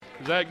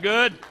Is that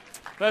good?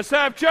 Let's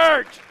have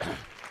church.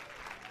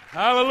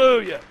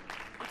 Hallelujah.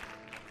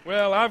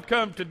 Well, I've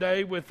come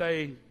today with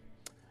a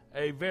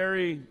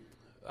very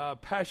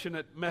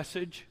passionate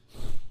message,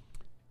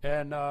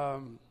 and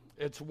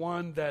it's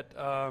one that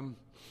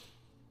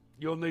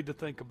you'll need to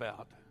think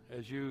about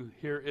as you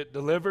hear it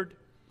delivered,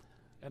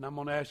 and I'm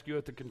going to ask you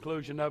at the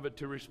conclusion of it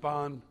to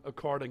respond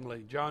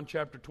accordingly. John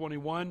chapter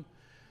 21.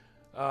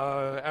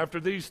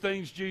 After these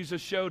things, Jesus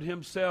showed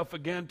himself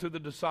again to the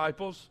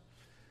disciples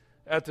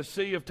at the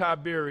Sea of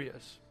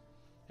Tiberias,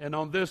 and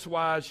on this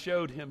wise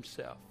showed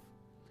himself.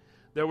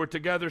 There were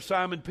together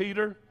Simon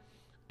Peter,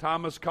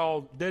 Thomas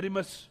called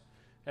Didymus,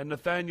 and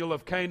Nathanael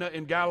of Cana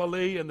in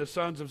Galilee, and the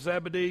sons of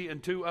Zebedee,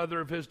 and two other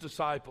of his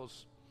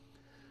disciples.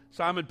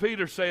 Simon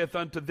Peter saith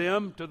unto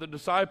them, to the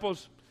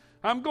disciples,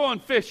 I'm going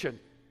fishing.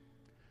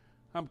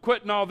 I'm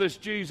quitting all this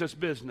Jesus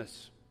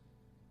business.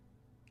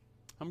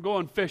 I'm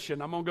going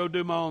fishing. I'm going to go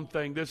do my own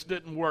thing. This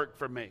didn't work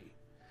for me.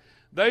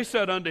 They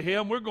said unto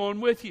him, we're going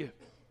with you.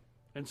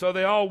 And so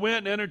they all went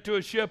and entered to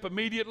a ship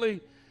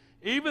immediately.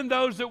 Even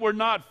those that were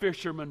not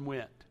fishermen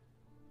went.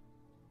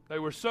 They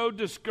were so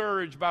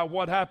discouraged by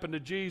what happened to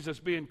Jesus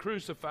being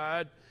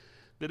crucified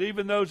that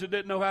even those that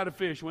didn't know how to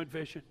fish went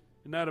fishing.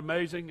 Isn't that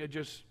amazing?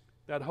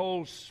 That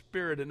whole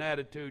spirit and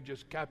attitude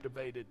just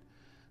captivated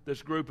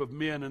this group of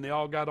men, and they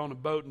all got on a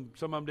boat, and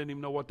some of them didn't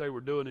even know what they were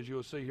doing, as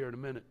you'll see here in a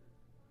minute.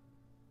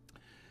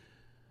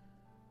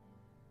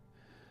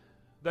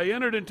 They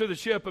entered into the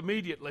ship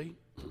immediately,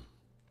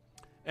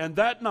 and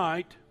that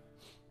night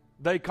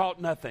they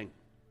caught nothing.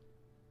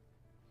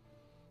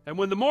 And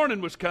when the morning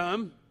was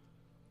come,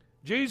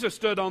 Jesus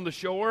stood on the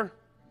shore,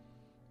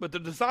 but the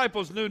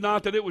disciples knew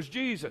not that it was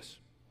Jesus.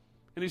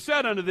 And he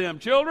said unto them,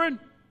 children,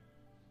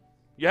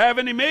 you have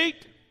any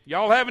meat?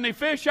 Y'all have any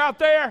fish out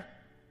there?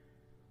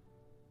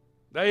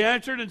 They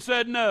answered and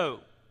said,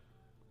 no.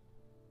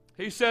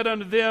 He said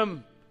unto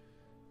them,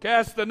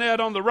 cast the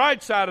net on the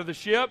right side of the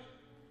ship,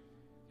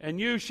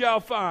 and you shall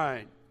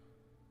find.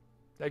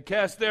 They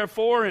cast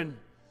therefore, and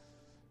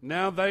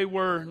now they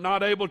were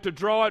not able to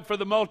draw it for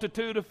the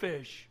multitude of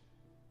fish.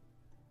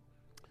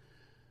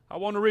 I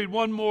want to read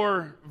one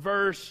more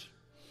verse,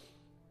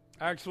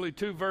 actually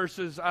two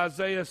verses.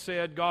 Isaiah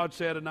said, God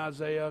said in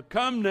Isaiah,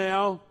 come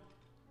now,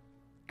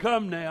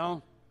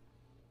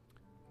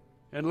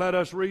 and let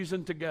us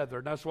reason together.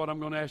 And that's what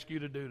I'm going to ask you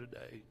to do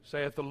today.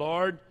 Saith the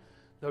Lord,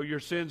 though your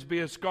sins be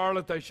as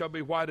scarlet, they shall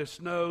be white as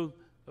snow.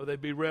 Though they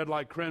be red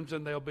like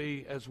crimson, they'll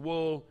be as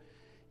wool.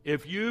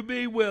 If you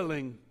be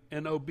willing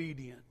and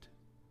obedient,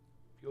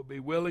 you'll be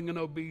willing and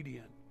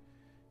obedient,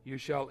 you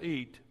shall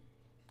eat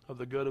of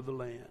the good of the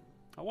land.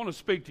 I want to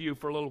speak to you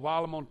for a little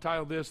while. I'm going to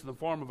title this in the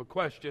form of a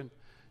question,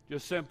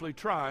 just simply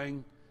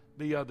trying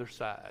the other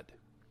side.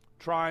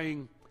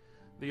 Trying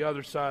the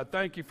other side.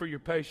 Thank you for your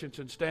patience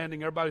in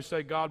standing. Everybody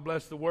say, God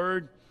bless the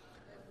word.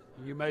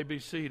 You may be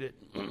seated.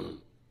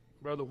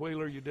 Brother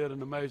Wheeler, you did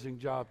an amazing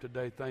job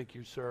today. Thank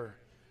you, sir.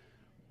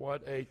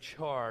 What a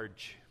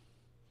charge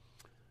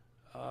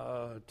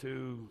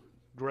to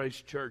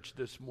Grace Church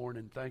this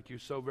morning. Thank you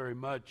so very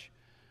much.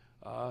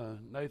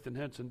 Nathan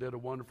Henson did a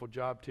wonderful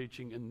job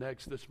teaching in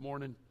Next this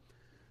morning,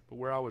 but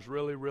where I was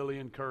really, really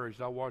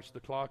encouraged, I watched the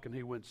clock and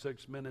he went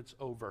 6 minutes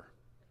over.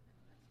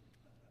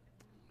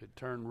 It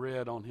turned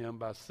red on him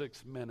by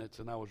 6 minutes,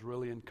 and I was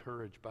really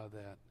encouraged by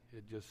that.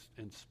 It just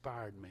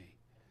inspired me.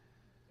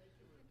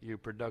 You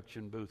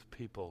production booth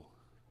people.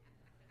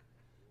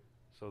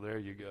 So there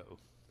you go.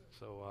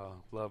 So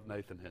love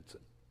Nathan Henson.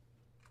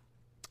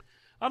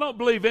 I don't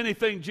believe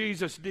anything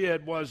Jesus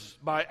did was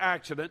by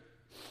accident,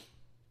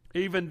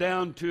 even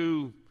down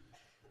to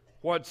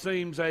what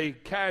seems a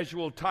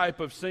casual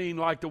type of scene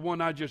like the one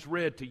I just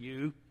read to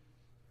you.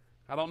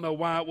 I don't know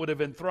why it would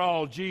have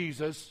enthralled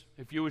Jesus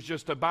if you was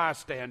just a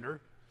bystander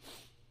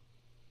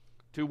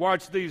to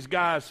watch these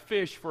guys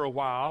fish for a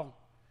while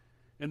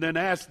and then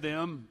ask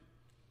them,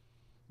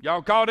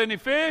 y'all caught any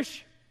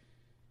fish?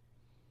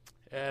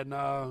 And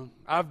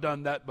I've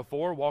done that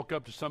before, walk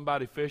up to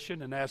somebody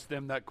fishing and ask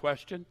them that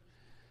question.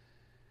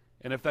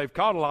 And if they've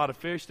caught a lot of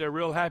fish, they're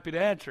real happy to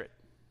answer it.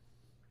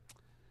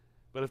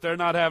 But if they're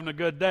not having a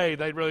good day,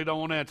 they really don't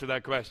want to answer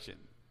that question.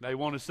 They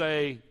want to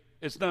say,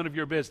 it's none of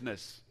your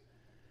business.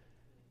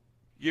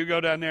 You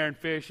go down there and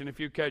fish, and if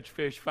you catch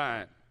fish,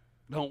 fine.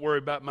 Don't worry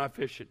about my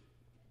fishing.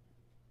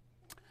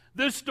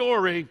 This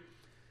story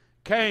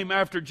came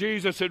after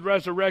Jesus had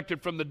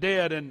resurrected from the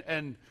dead,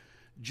 and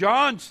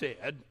John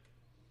said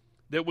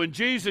that when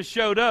Jesus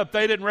showed up,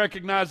 they didn't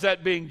recognize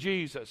that being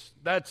Jesus.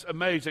 That's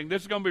amazing.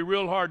 This is going to be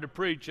real hard to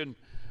preach in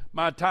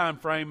my time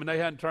frame, and they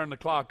hadn't turned the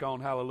clock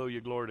on. Hallelujah,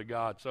 glory to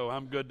God. So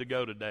I'm good to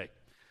go today.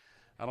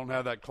 I don't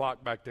have that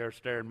clock back there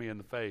staring me in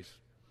the face.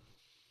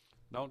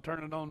 Don't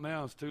turn it on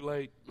now. It's too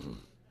late.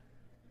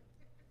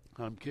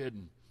 I'm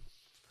kidding.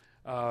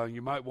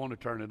 You might want to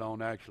turn it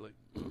on, actually.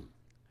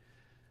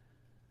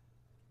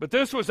 But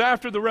this was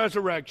after the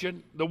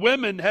resurrection. The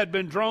women had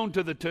been drawn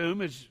to the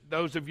tomb, as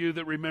those of you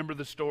that remember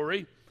the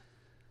story.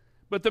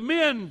 But the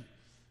men,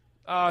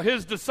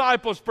 his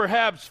disciples,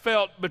 perhaps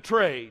felt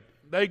betrayed.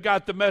 they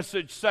got the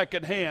message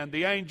secondhand.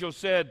 The angel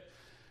said,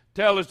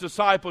 tell his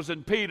disciples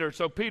and Peter.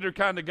 So Peter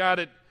kind of got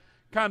it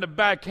kind of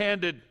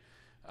backhanded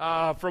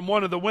from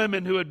one of the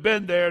women who had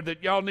been there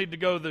that y'all need to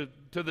go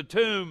to the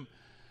tomb.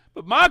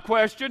 But my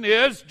question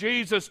is,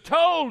 Jesus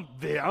told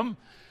them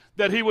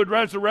that he would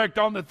resurrect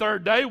on the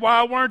third day.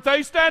 Why weren't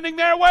they standing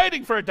there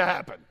waiting for it to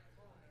happen?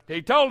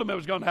 He told them it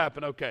was going to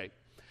happen. Okay.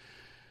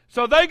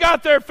 So they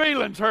got their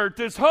feelings hurt.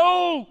 This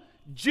whole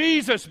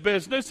Jesus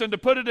business, and to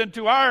put it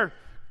into our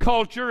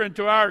culture,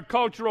 into our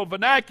cultural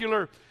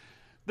vernacular,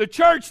 the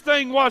church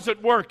thing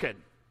wasn't working.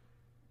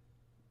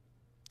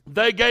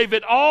 They gave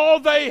it all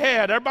they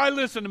had. Everybody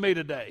listen to me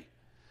today.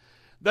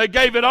 They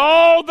gave it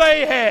all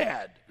they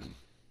had,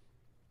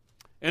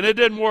 and it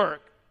didn't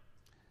work.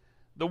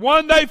 The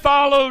one they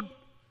followed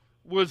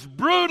was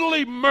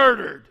brutally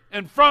murdered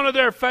in front of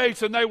their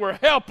face, and they were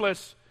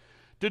helpless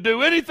to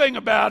do anything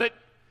about it.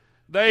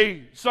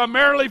 They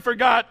summarily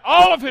forgot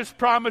all of his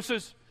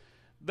promises.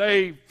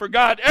 They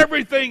forgot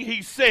everything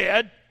he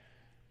said,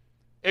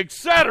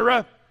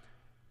 etc.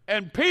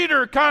 And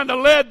Peter kind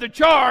of led the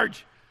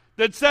charge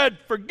that said,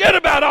 forget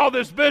about all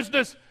this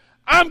business.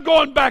 I'm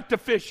going back to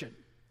fishing.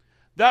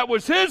 That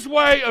was his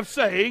way of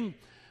saying,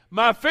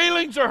 my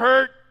feelings are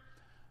hurt.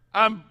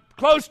 I'm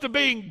close to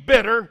being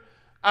bitter.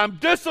 I'm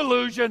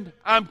disillusioned.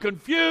 I'm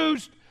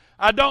confused.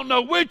 I don't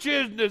know which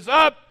end is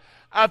up.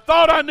 I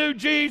thought I knew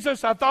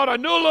Jesus. I thought I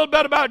knew a little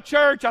bit about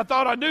church. I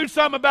thought I knew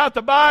some about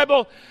the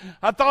Bible.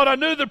 I thought I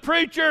knew the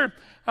preacher.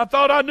 I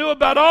thought I knew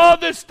about all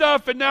this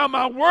stuff, and now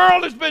my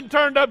world has been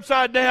turned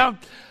upside down.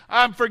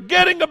 I'm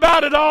forgetting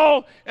about it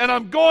all, and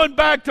I'm going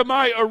back to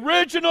my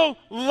original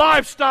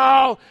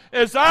lifestyle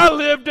as I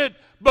lived it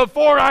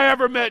before I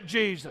ever met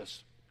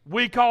Jesus.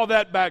 We call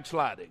that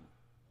backsliding.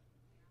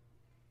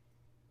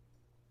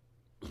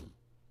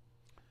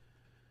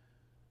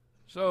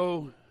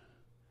 So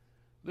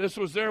this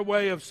was their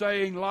way of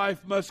saying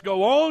life must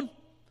go on.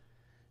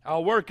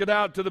 I'll work it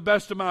out to the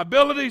best of my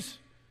abilities.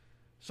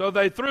 So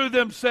they threw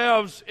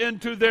themselves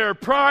into their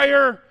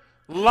prior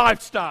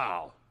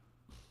lifestyle.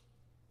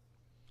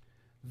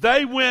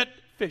 They went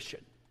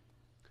fishing.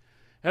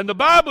 And the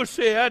Bible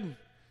said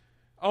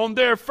on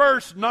their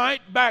first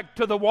night back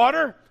to the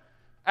water,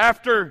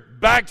 after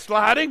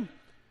backsliding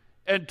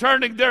and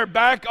turning their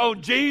back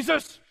on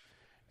Jesus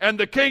and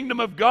the kingdom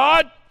of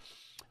God,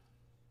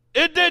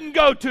 it didn't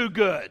go too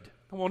good.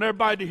 I want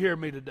everybody to hear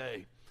me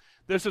today.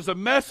 This is a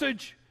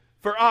message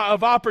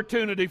of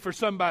opportunity for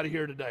somebody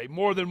here today.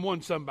 More than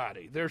one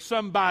somebody. There's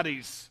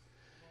somebodies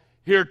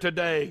here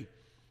today.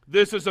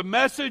 This is a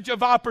message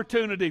of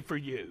opportunity for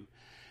you.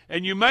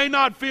 And you may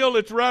not feel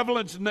its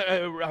relevance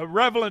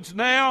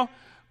now,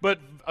 but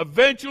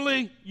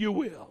eventually you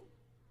will.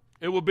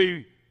 It will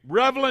be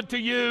relevant to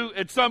you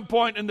at some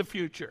point in the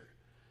future.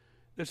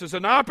 This is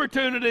an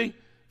opportunity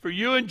for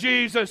you and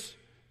Jesus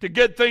to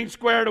get things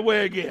squared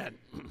away again.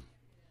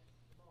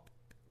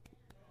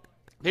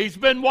 He's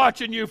been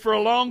watching you for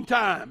a long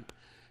time.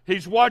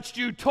 He's watched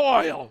you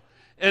toil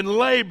and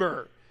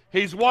labor.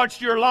 He's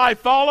watched your life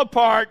fall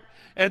apart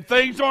and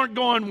things aren't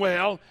going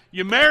well.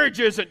 Your marriage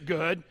isn't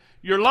good.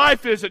 Your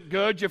life isn't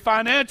good. Your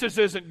finances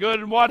isn't good,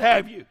 and what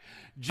have you.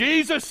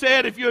 Jesus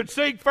said if you would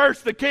seek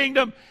first the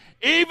kingdom,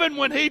 even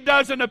when he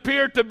doesn't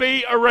appear to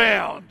be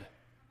around,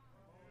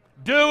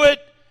 do it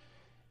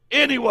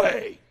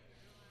anyway.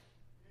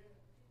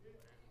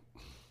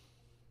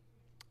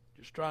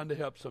 Just trying to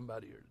help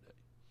somebody here today.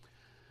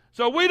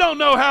 So we don't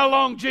know how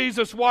long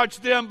Jesus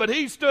watched them, but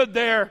he stood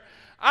there.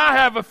 I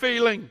have a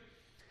feeling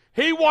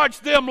he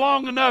watched them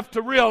long enough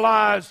to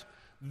realize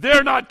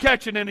they're not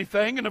catching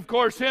anything. And of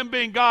course, him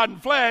being God in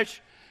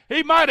flesh,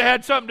 he might have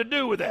had something to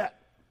do with that.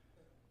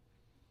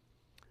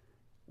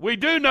 We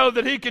do know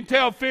that he can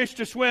tell fish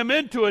to swim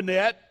into a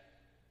net,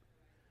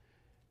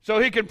 so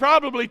he can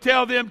probably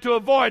tell them to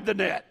avoid the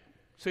net.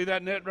 See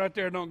that net right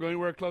there? Don't go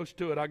anywhere close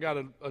to it. I got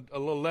a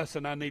little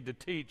lesson I need to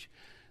teach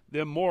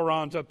them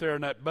morons up there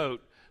in that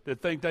boat that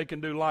think they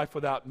can do life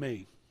without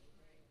me.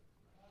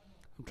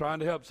 I'm trying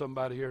to help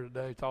somebody here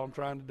today. That's all I'm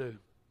trying to do.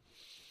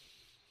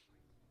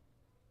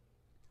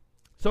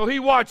 So he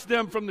watched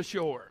them from the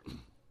shore.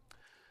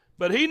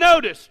 But he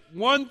noticed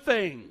one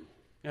thing,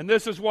 and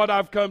this is what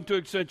I've come to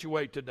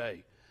accentuate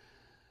today.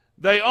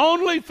 They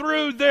only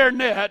threw their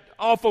net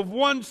off of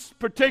one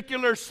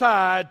particular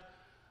side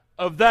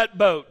of that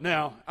boat.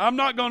 Now, I'm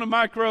not going to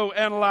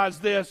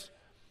microanalyze this.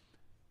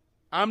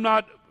 I'm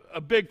not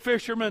a big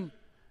fisherman,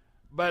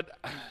 but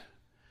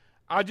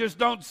I just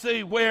don't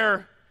see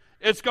where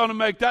it's going to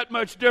make that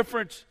much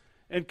difference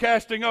in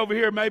casting over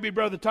here. Maybe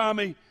Brother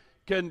Tommy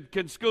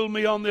can school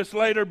me on this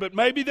later, but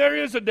maybe there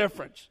is a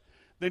difference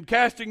than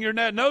casting your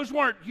net. And those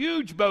weren't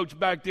huge boats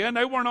back then.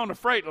 They weren't on a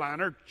freight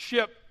liner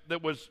ship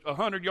that was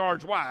 100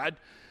 yards wide.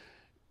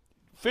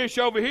 Fish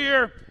over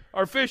here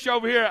or fish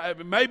over here,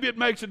 maybe it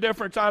makes a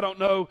difference, I don't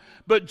know.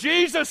 But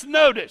Jesus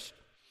noticed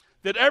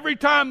that every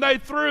time they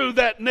threw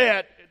that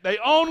net, they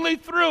only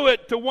threw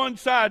it to one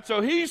side.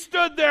 So he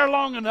stood there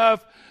long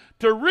enough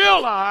to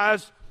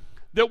realize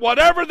that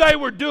whatever they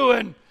were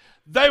doing,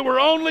 they were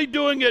only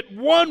doing it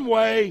one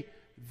way.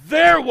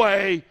 their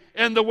way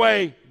and the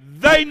way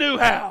they knew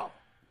how.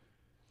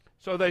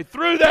 So they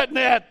threw that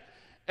net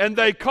and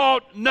they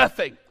caught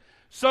nothing.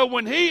 So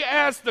when he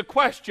asked the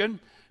question,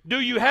 do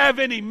you have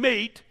any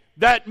meat?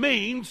 That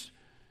means,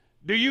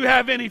 do you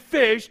have any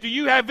fish? Do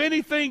you have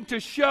anything to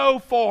show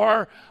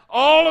for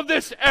all of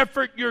this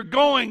effort you're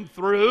going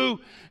through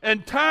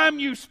and time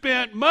you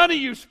spent, money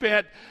you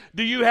spent?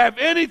 Do you have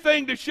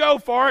anything to show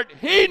for it?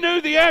 He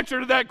knew the answer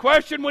to that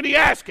question when he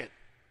asked it,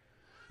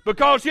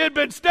 because he had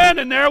been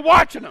standing there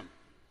watching them.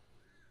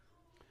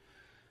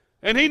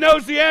 And he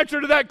knows the answer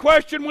to that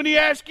question when he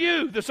asks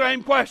you the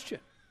same question.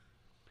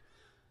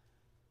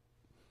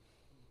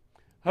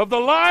 Of the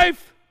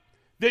life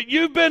that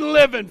you've been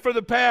living for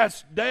the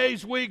past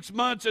days, weeks,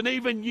 months, and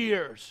even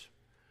years,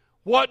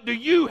 what do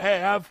you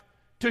have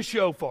to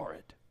show for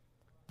it?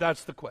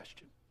 That's the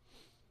question.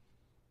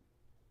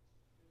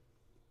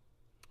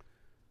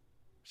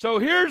 So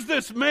here's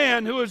this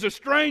man who is a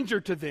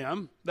stranger to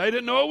them. They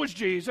didn't know it was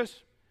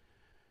Jesus.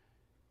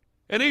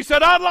 And he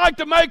said, I'd like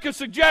to make a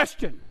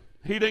suggestion.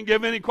 He didn't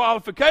give any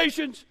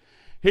qualifications.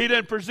 He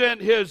didn't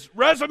present his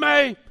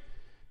resume.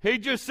 He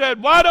just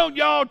said, why don't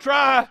y'all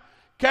try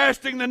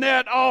casting the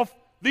net off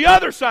the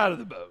other side of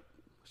the boat?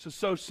 This is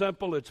so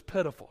simple, it's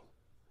pitiful.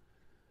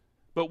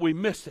 But we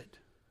miss it.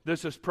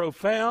 This is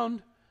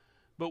profound,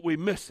 but we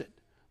miss it.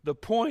 The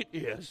point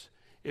is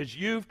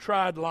you've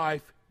tried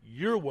life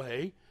your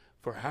way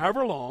for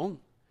however long,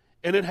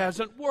 and it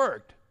hasn't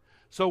worked.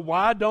 So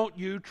why don't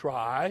you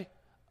try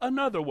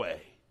another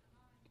way?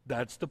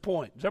 That's the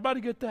point. Does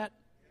everybody get that?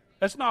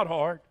 That's not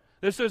hard.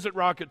 This isn't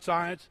rocket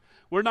science.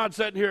 We're not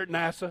sitting here at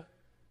NASA.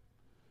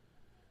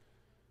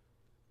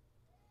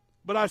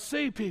 But I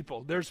see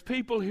people. There's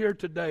people here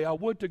today. I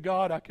would to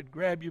God I could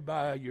grab you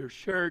by your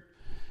shirt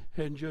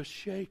and just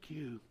shake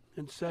you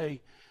and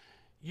say,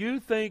 you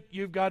think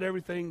you've got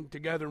everything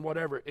together and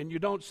whatever, and you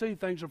don't see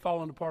things are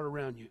falling apart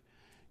around you.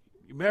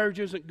 Your marriage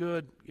isn't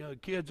good,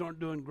 kids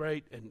aren't doing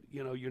great, and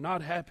you're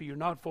not happy, you're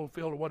not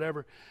fulfilled or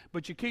whatever,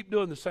 but you keep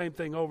doing the same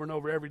thing over and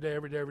over every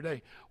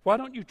day. Why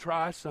don't you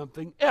try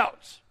something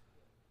else?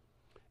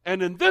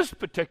 And in this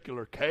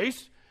particular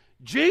case,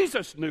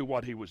 Jesus knew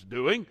what he was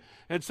doing,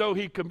 and so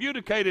he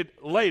communicated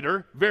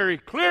later very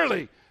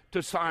clearly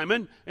to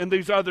Simon and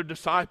these other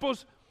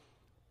disciples,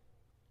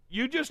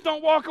 you just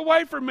don't walk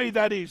away from me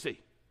that easy.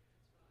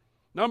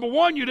 Number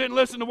one, you didn't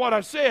listen to what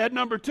I said.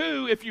 Number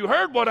two, if you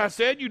heard what I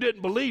said, you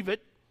didn't believe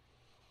it.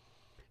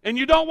 And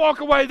you don't walk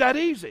away that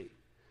easy.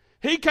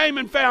 He came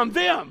and found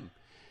them.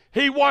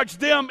 He watched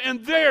them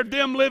and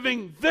them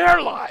living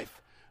their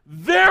life,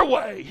 their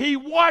way. He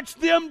watched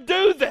them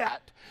do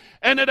that.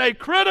 And at a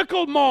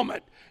critical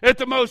moment, at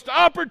the most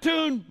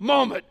opportune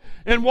moment,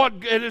 and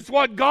it's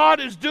what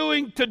God is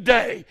doing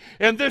today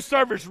in this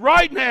service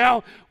right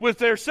now, with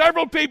there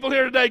several people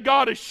here today,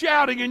 God is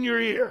shouting in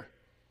your ear.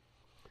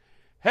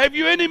 Have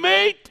you any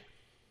meat?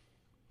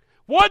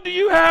 What do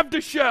you have to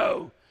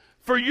show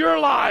for your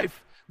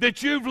life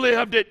that you've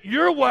lived it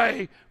your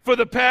way for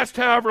the past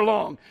however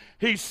long?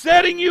 He's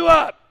setting you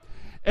up.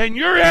 And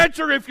your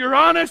answer, if you're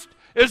honest,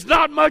 is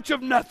not much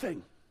of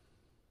nothing.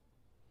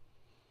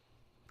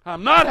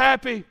 I'm not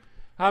happy.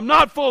 I'm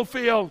not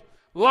fulfilled.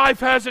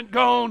 Life hasn't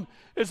gone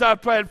as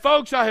I've planned.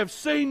 Folks, I have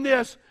seen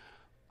this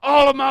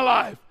all of my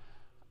life.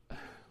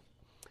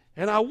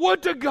 And I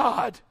would to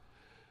God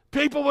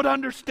people would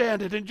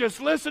understand it and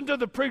just listen to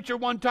the preacher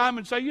one time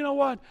and say, you know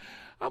what?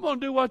 I'm going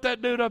to do what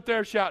that dude up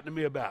there is shouting to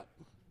me about.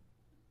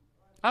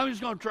 I'm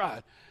just going to try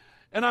it.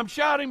 And I'm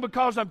shouting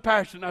because I'm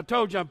passionate. I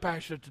told you I'm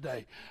passionate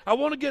today. I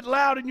want to get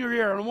loud in your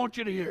ear, and I want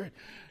you to hear it.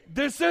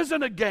 This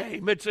isn't a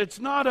game. It's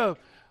not an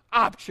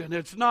option.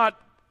 It's not,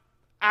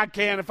 I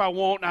can if I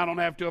want, and I don't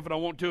have to if I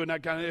don't want to, and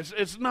that kind of,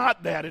 it's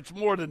not that. It's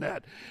more than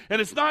that. And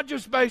it's not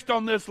just based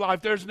on this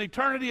life. There's an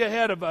eternity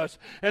ahead of us,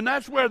 and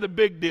that's where the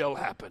big deal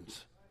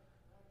happens.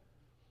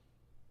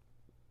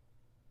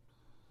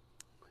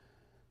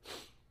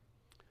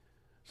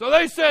 So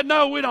they said,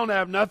 no, we don't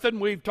have nothing.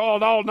 We've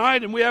toiled all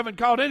night and we haven't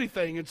caught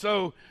anything. And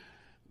so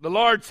the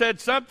Lord said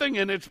something,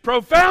 and it's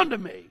profound to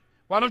me.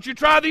 Why don't you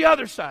try the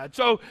other side?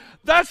 So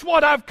that's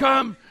what I've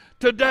come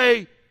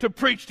today to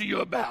preach to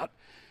you about.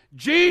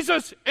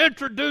 Jesus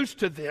introduced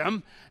to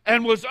them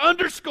and was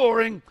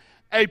underscoring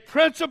a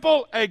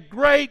principle, a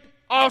great,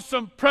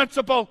 awesome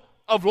principle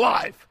of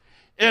life.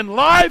 In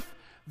life,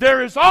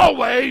 there is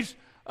always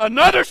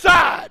another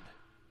side.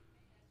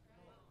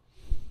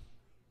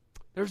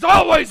 There's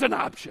always an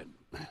option.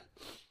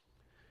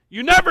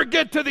 You never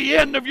get to the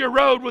end of your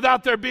road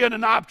without there being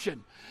an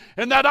option.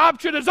 And that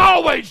option is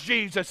always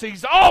Jesus.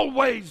 He's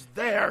always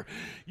there.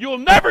 You'll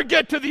never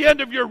get to the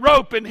end of your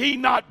rope and He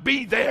not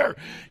be there.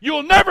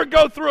 You'll never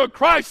go through a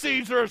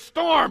crisis or a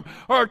storm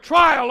or a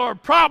trial or a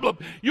problem.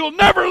 You'll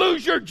never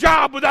lose your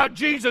job without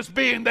Jesus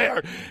being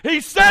there.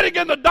 He's sitting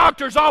in the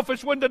doctor's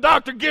office when the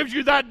doctor gives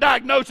you that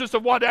diagnosis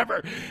of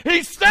whatever.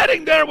 He's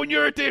sitting there when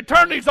you're at the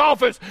attorney's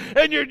office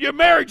and your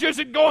marriage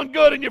isn't going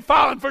good and you're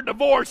filing for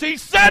divorce.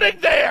 He's sitting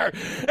there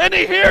and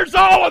He hears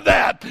all of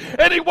that.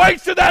 And He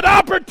waits to that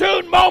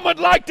opportune moment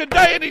like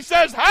today, and He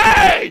says,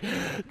 hey,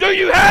 do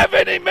you have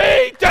any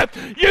meat?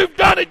 You've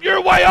done it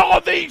your way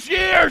all these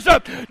years.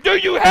 Do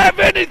you have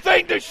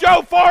anything to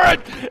show for it?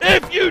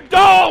 If you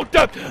don't,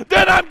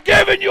 then I'm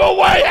giving you a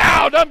way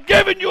out. I'm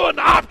giving you an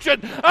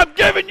option. I'm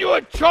giving you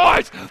a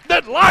choice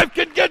that life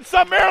can get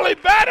summarily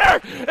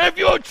better if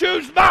you'll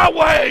choose my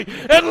way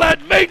and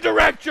let me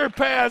direct your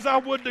paths. I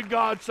would to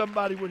God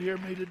somebody would hear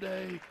me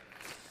today.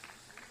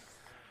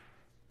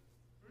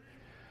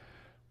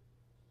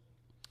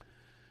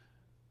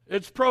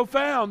 It's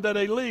profound that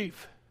a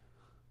leaf,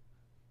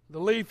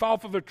 the leaf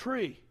off of a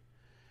tree,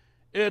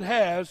 it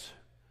has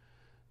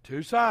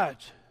two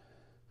sides.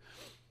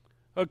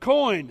 A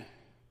coin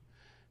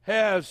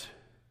has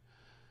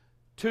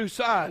two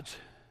sides.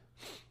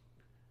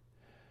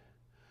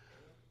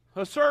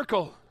 A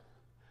circle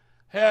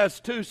has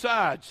two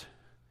sides.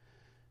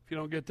 If you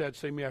don't get that,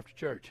 see me after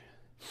church.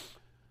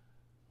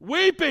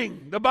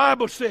 Weeping, the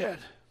Bible said,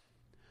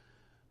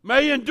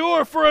 may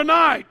endure for a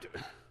night.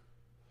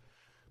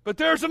 But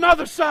there's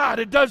another side.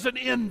 It doesn't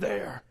end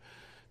there.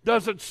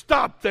 Doesn't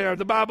stop there.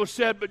 The Bible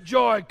said, but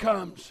joy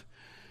comes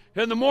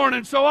in the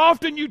morning. So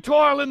often you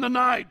toil in the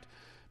night.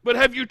 But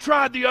have you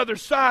tried the other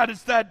side?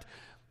 It's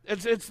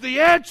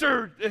the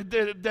answer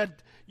that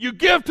you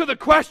give to the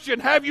question,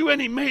 have you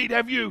any meat?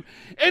 Have you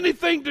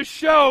anything to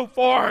show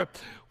for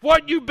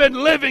what you've been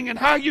living and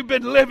how you've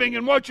been living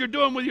and what you're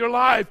doing with your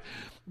life?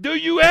 Do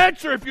you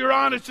answer if you're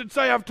honest and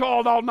say, I've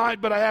toiled all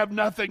night, but I have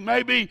nothing?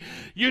 Maybe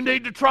you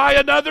need to try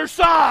another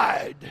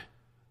side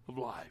of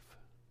life.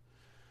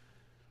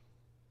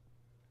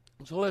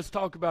 So let's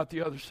talk about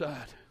the other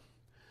side.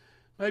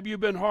 Maybe you've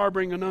been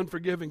harboring an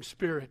unforgiving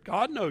spirit.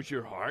 God knows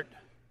your heart.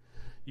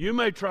 You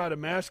may try to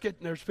mask it,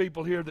 and there's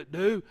people here that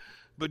do,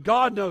 but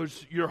God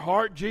knows your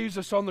heart.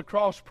 Jesus on the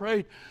cross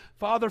prayed,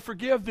 Father,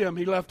 forgive them.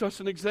 He left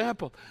us an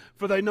example.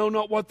 For they know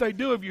not what they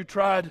do. Have you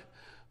tried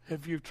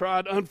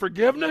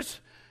unforgiveness?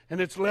 And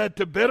it's led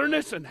to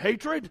bitterness and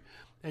hatred,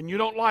 and you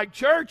don't like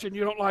church, and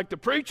you don't like the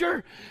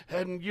preacher,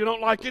 and you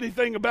don't like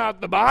anything about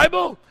the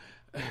Bible.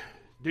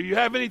 Do you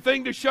have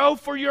anything to show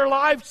for your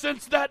life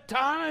since that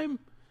time?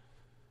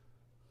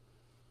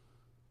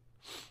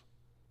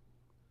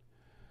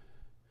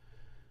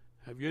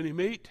 Have you any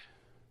meat?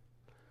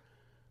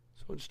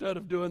 So instead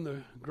of doing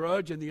the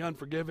grudge and the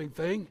unforgiving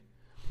thing,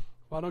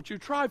 why don't you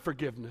try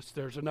forgiveness?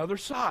 There's another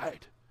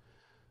side.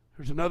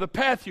 There's another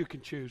path you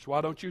can choose. Why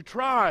don't you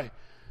try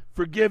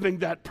forgiving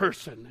that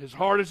person, as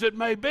hard as it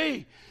may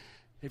be?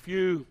 If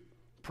you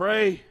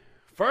pray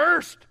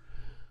first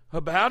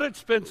about it,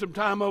 spend some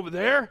time over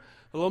there,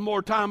 a little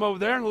more time over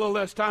there, and a little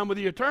less time with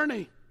the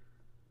attorney.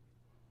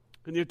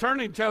 And the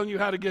attorney telling you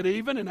how to get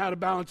even and how to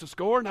balance the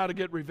score and how to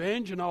get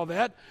revenge and all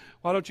that.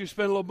 Why don't you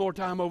spend a little more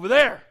time over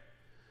there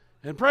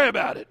and pray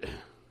about it?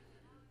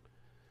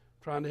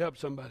 Trying to help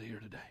somebody here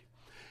today.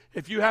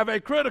 If you have a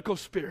critical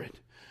spirit,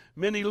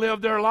 many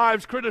live their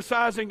lives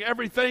criticizing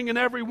everything and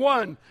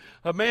everyone.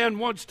 A man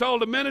once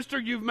told a minister,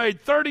 you've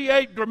made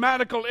 38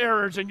 grammatical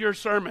errors in your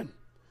sermon.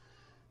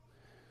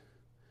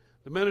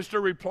 The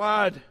minister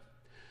replied,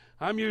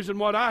 I'm using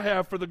what I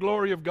have for the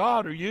glory of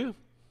God. Are you?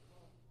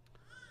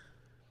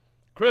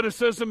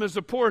 Criticism is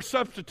a poor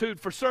substitute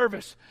for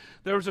service.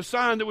 There was a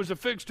sign that was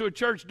affixed to a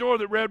church door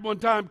that read one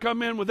time,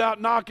 come in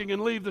without knocking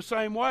and leave the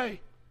same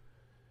way.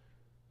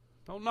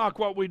 Don't knock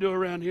what we do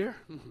around here.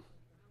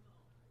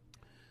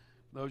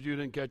 Those of you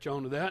who didn't catch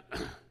on to that,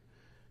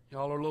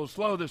 y'all are a little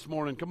slow this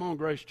morning. Come on,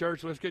 Grace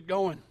Church, let's get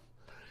going.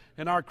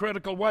 In our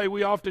critical way,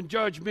 we often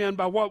judge men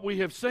by what we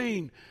have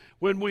seen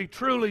when we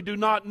truly do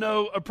not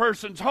know a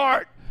person's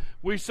heart.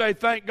 We say,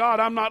 thank God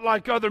I'm not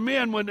like other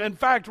men, when in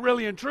fact,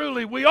 really and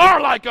truly, we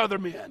are like other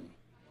men.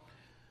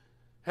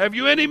 Have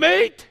you any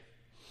meat?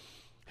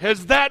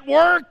 Has that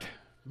worked?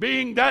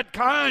 Being that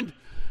kind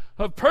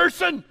of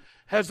person?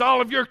 Has all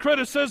of your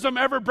criticism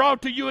ever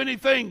brought to you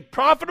anything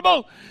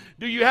profitable?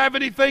 Do you have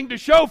anything to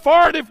show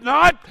for it? If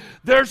not,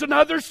 there's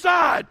another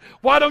side.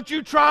 Why don't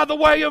you try the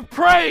way of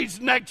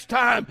praise next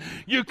time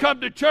you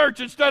come to church?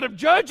 Instead of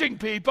judging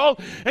people,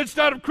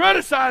 instead of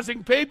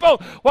criticizing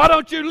people, why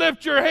don't you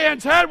lift your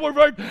hands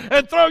heavenward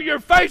and throw your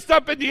face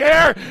up in the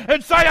air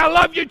and say, I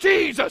love you,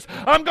 Jesus.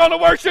 I'm going to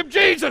worship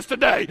Jesus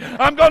today.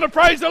 I'm going to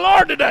praise the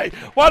Lord today.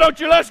 Why don't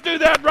you let's do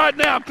that right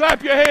now.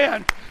 Clap your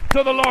hands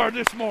to the Lord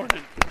this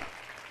morning.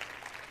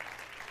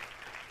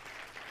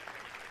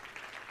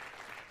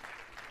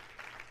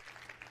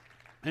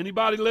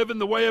 Anybody living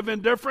the way of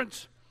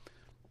indifference?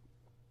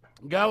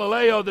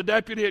 Galileo, the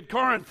deputy at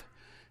Corinth,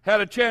 had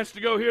a chance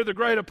to go hear the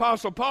great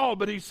apostle Paul,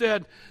 but he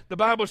said, the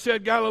Bible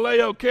said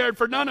Galileo cared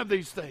for none of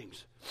these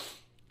things.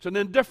 It's an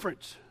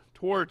indifference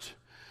towards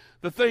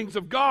the things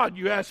of God.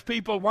 You ask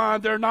people why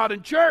they're not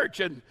in church,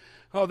 and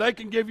they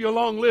can give you a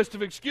long list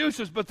of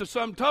excuses, but the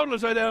sum total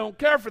is they don't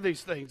care for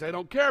these things. They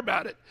don't care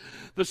about it.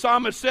 The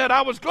psalmist said,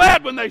 I was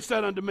glad when they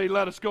said unto me,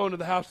 let us go into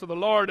the house of the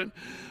Lord. And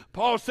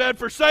Paul said,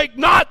 forsake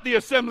not the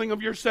assembling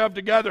of yourself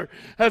together,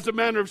 as the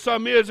manner of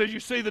some is, as you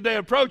see the day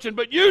approaching.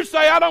 But you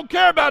say, I don't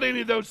care about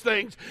any of those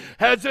things.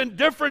 Has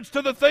indifference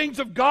to the things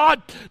of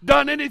God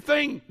done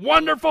anything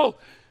wonderful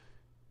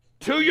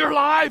to your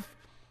life,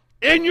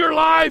 in your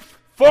life,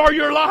 for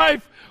your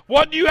life?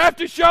 What do you have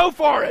to show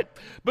for it?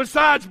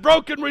 Besides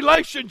broken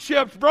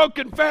relationships,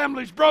 broken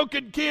families,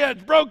 broken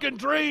kids, broken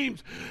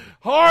dreams,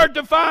 hard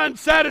to find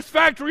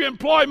satisfactory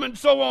employment, and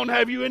so on.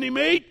 Have you any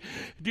meat?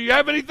 Do you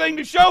have anything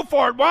to show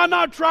for it? Why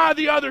not try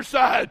the other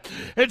side?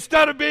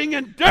 Instead of being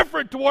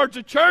indifferent towards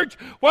the church,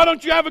 why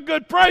don't you have a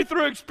good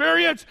pray-through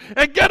experience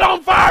and get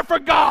on fire for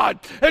God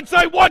and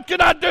say, what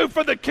can I do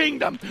for the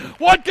kingdom?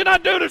 What can I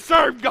do to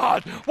serve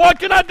God? What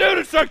can I do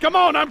to serve? Come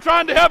on, I'm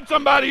trying to help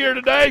somebody here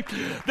today.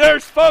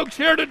 There's folks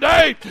here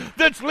today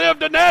that's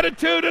lived an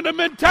attitude and a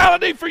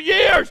mentality for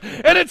years,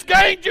 and it's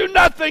gained you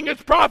nothing.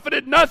 It's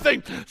profited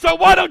nothing. So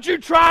why don't you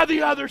try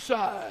the other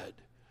side?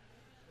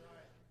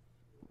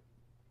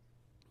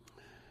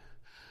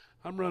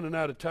 I'm running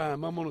out of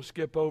time. I'm going to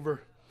skip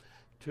over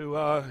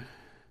to,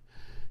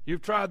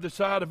 you've tried the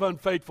side of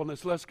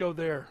unfaithfulness. Let's go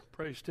there,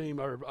 praise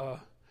team or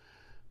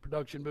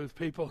production booth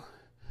people.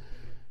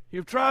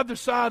 You've tried the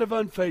side of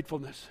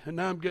unfaithfulness, and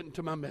now I'm getting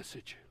to my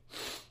message.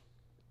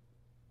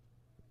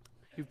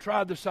 You've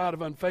tried the side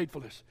of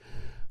unfaithfulness.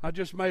 I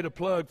just made a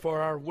plug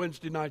for our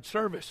Wednesday night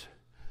service.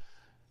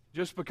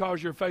 Just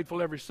because you're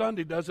faithful every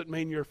Sunday doesn't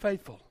mean you're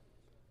faithful.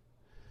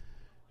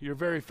 You're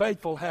very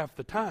faithful half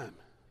the time.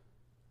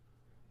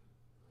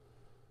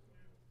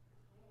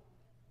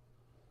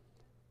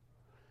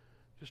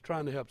 Just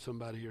trying to help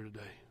somebody here today.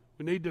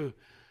 We need to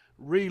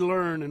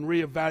relearn and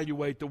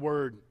reevaluate the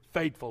word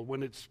faithful.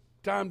 When it's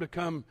time to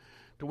come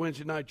to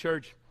Wednesday night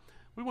church,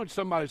 we went to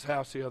somebody's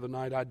house the other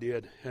night. I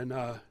did. And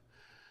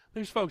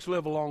these folks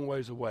live a long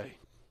ways away.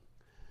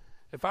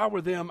 If I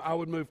were them, I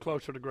would move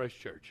closer to Grace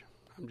Church.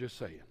 I'm just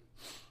saying.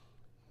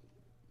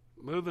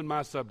 Move in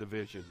my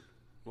subdivision.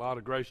 A lot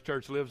of Grace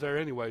Church lives there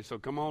anyway, so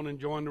come on and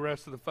join the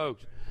rest of the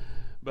folks.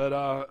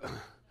 But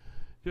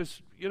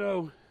just,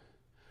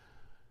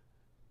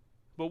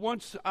 but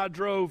once I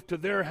drove to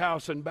their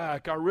house and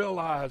back, I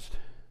realized,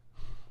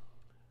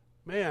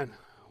 man,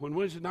 when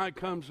Wednesday night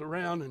comes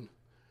around and,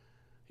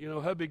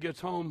 hubby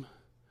gets home,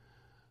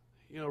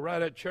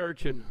 right at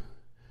church, and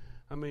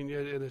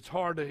it's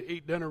hard to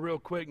eat dinner real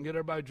quick and get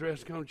everybody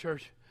dressed and come to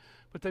church,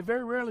 but they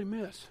very rarely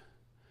miss.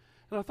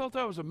 And I thought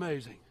that was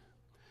amazing.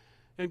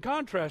 In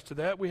contrast to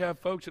that, we have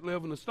folks that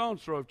live in the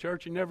stone's throw of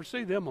church. You never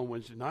see them on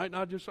Wednesday night,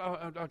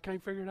 and I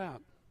can't figure it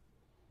out.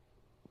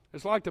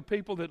 It's like the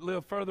people that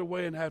live further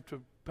away and have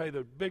to pay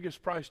the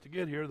biggest price to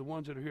get here, the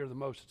ones that are here the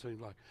most, it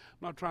seems like.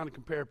 I'm not trying to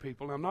compare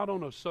people. I'm not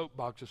on a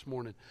soapbox this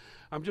morning.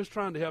 I'm just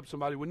trying to help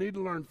somebody. We need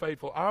to learn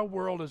faithful. Our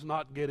world is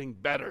not getting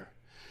better.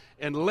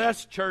 And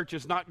less church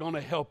is not going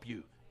to help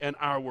you in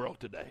our world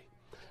today.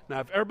 Now,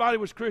 if everybody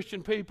was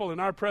Christian people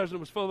and our president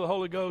was full of the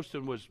Holy Ghost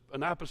and was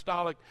an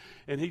apostolic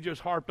and he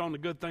just harped on the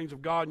good things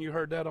of God and you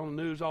heard that on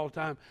the news all the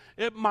time,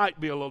 it might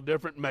be a little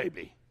different,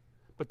 maybe.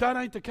 But that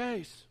ain't the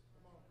case.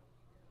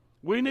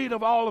 We need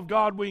of all of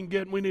God we can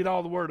get, and we need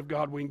all the Word of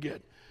God we can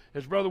get.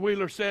 As Brother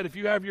Wheeler said, if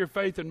you have your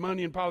faith in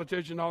money and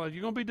politicians and all that,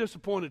 you're going to be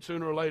disappointed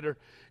sooner or later.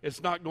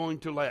 It's not going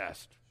to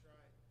last.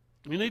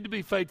 You need to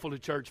be faithful to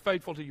church,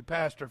 faithful to your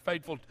pastor,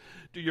 faithful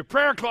to your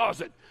prayer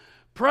closet.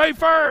 Pray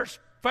first.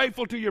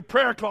 Faithful to your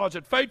prayer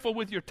closet, faithful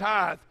with your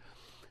tithe.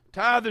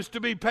 Tithe is to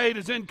be paid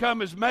as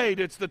income is made.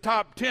 It's the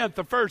top tenth,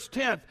 the first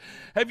tenth.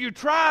 Have you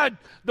tried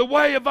the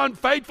way of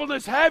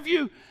unfaithfulness? Have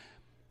you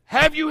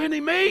any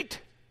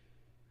meat?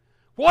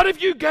 What have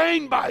you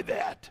gained by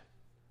that?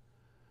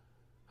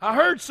 I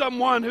heard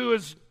someone who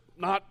is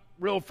not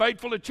real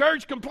faithful to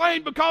church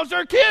complain because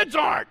their kids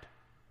aren't.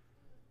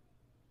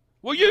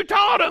 Well, you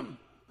taught them.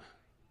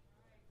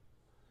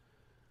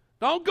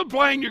 Don't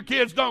complain your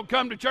kids don't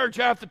come to church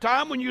half the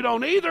time when you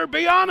don't either.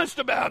 Be honest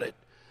about it.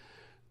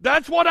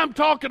 That's what I'm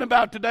talking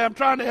about today. I'm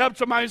trying to help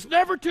somebody. It's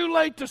never too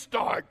late to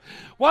start.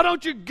 Why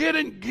don't you get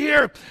in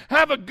gear,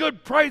 have a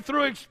good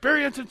pray-through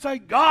experience and say,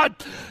 God,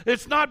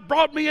 it's not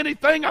brought me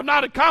anything. I've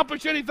not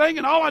accomplished anything,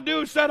 and all I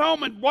do is sit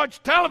home and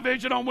watch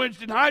television on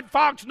Wednesday night,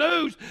 Fox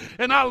News,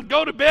 and I'll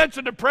go to bed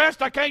so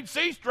depressed I can't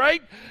see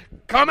straight.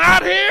 Come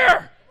out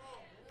here.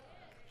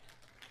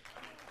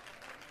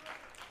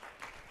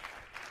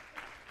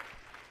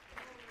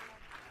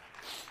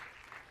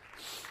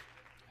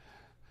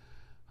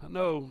 I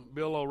know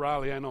Bill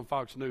O'Reilly ain't on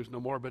Fox News no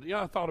more, but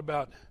I thought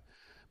about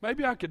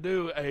maybe I could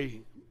do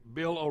a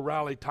Bill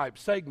O'Reilly type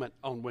segment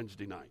on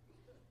Wednesday night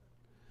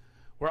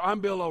where I'm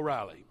Bill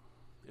O'Reilly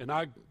and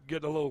I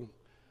get a little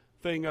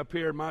thing up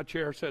here in my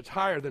chair sets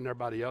higher than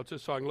everybody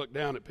else's so I can look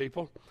down at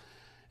people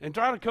and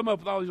try to come up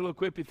with all these little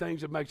quippy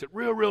things that makes it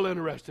real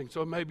interesting.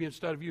 So maybe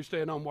instead of you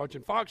staying home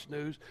watching Fox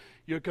News,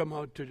 you'll come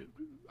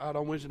out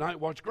on Wednesday night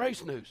and watch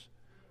Grace News.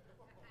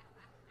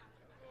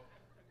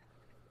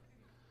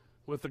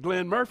 With the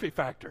Glenn Murphy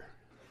factor.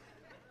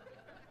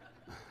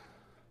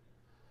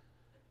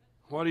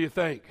 What do you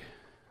think?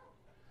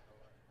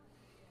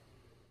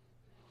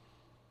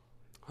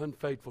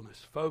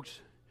 Unfaithfulness. Folks,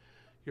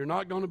 you're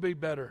not going to be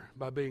better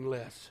by being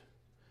less.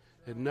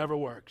 It never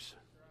works.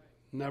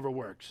 Never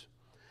works.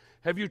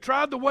 Have you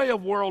tried the way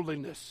of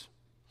worldliness?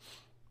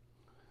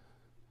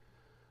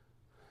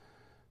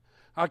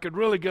 I could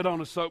really get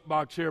on a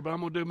soapbox here, but I'm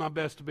going to do my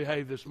best to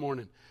behave this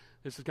morning.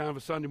 This is kind of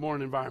a Sunday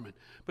morning environment.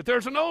 But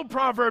there's an old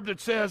proverb that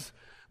says,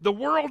 the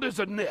world is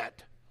a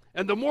net,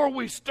 and the more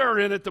we stir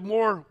in it, the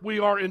more we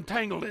are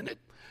entangled in it.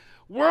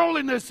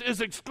 Worldliness is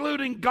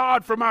excluding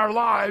God from our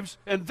lives,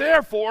 and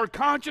therefore,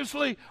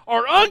 consciously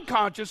or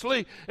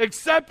unconsciously,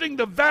 accepting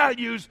the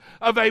values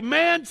of a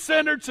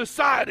man-centered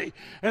society.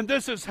 And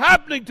this is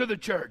happening to the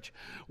church.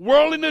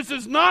 Worldliness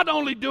is not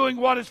only doing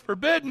what is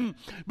forbidden,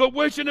 but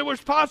wishing it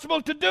was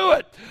possible to do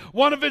it.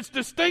 One of its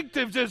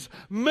distinctives is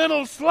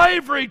mental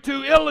slavery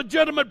to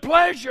illegitimate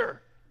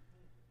pleasure.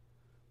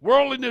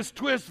 Worldliness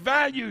twists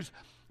values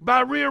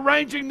by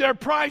rearranging their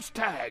price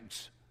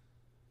tags.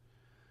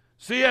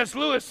 C.S.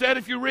 Lewis said,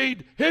 if you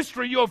read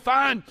history, you'll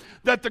find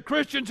that the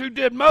Christians who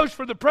did most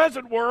for the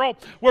present world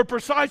were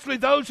precisely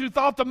those who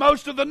thought the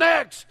most of the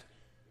next.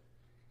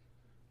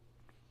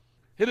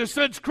 It is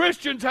since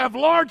Christians have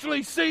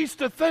largely ceased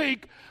to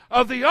think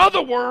of the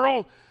other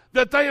world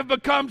that they have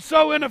become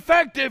so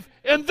ineffective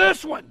in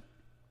this one.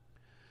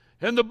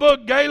 In the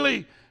book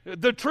Gaily,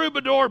 the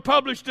Troubadour,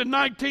 published in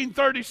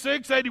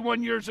 1936,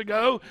 81 years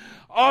ago,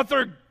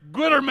 author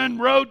Guiterman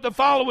wrote the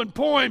following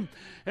poem.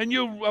 And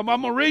I'm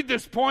going to read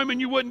this poem, and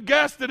you wouldn't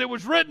guess that it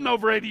was written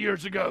over 80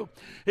 years ago.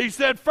 He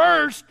said,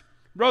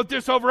 wrote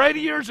this over 80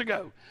 years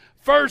ago.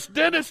 First,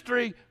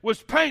 dentistry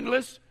was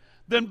painless.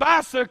 Then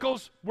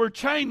bicycles were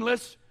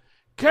chainless.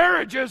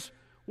 Carriages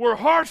were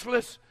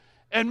horseless.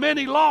 And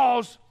many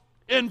laws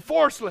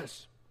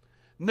enforceless.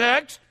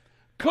 Next,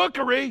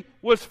 cookery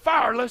was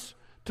fireless.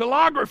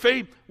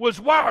 Telegraphy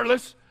was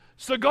wireless.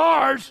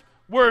 Cigars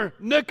were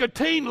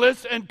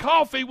nicotineless. And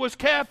coffee was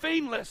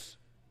caffeineless.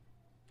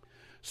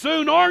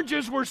 Soon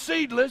oranges were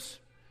seedless,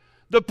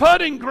 the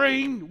pudding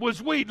green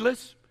was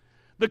weedless,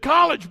 the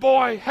college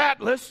boy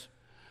hatless,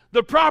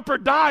 the proper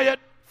diet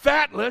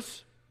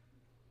fatless.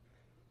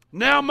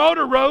 Now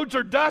motor roads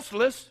are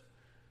dustless,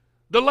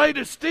 the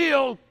latest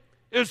steel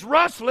is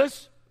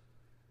rustless,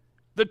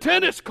 the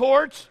tennis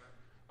courts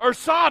are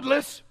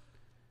sodless,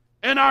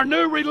 and our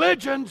new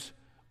religions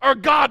are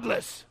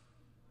godless.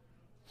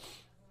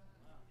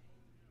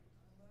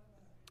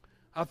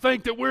 I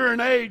think that we're in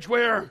an age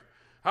where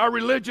our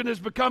religion is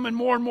becoming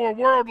more and more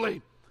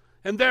worldly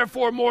and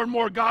therefore more and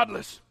more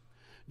godless.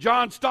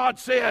 John Stott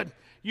said,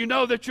 you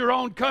know that your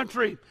own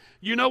country,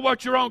 you know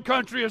what your own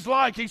country is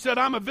like. He said,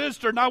 I'm a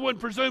visitor and I wouldn't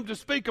presume to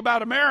speak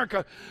about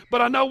America,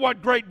 but I know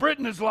what Great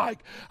Britain is like.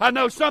 I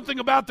know something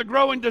about the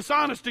growing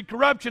dishonesty,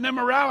 corruption,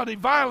 immorality,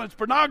 violence,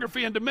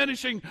 pornography, and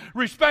diminishing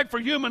respect for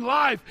human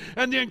life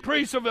and the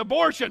increase of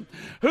abortion.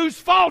 Whose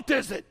fault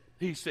is it?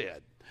 He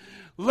said.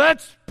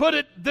 Let's put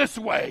it this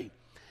way.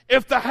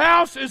 If the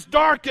house is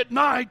dark at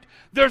night,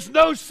 there's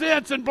no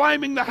sense in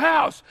blaming the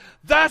house.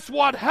 That's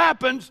what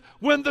happens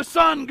when the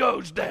sun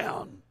goes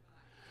down.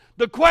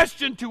 The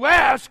question to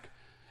ask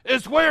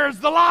is, where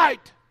is the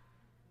light?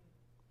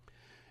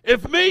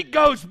 If meat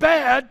goes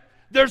bad,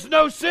 there's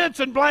no sense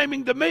in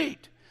blaming the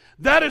meat.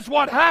 That is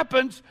what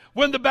happens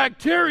when the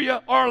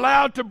bacteria are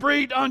allowed to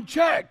breed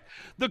unchecked.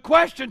 The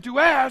question to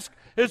ask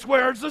is,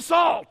 where is the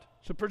salt?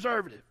 It's a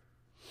preservative.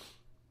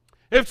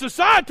 If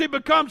society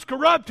becomes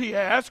corrupt, he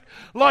asked,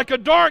 like a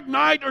dark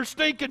night or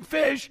stinking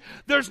fish,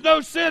 there's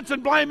no sense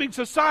in blaming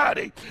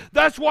society.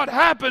 That's what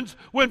happens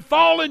when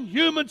fallen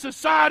human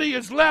society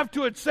is left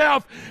to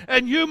itself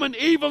and human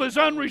evil is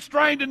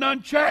unrestrained and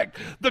unchecked.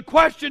 The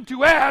question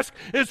to ask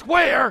is,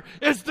 where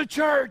is the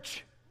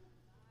church?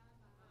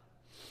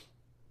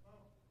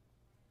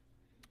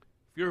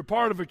 If you're a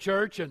part of a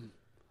church and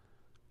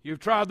you've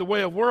tried the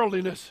way of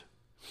worldliness,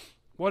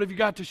 what have you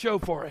got to show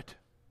for it?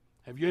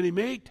 Have you any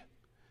meat?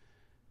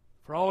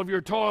 For all of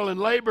your toil and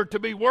labor to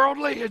be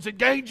worldly, has it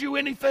gained you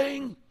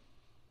anything?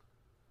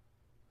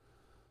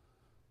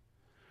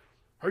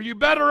 Are you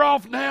better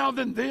off now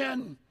than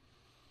then?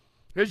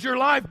 Is your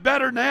life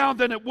better now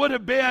than it would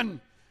have been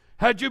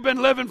had you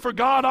been living for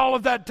God all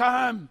of that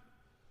time?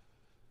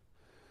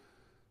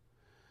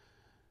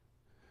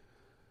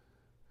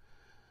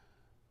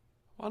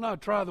 Why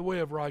not try the way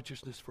of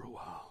righteousness for a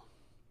while?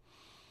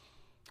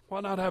 Why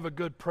not have a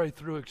good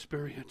pray-through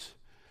experience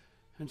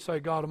and say,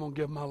 God, I'm going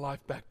to give my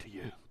life back to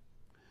you?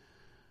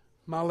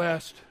 My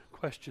last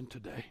question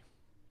today.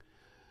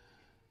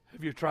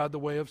 Have you tried the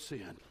way of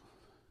sin?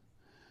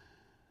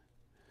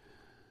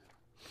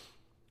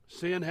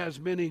 Sin has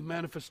many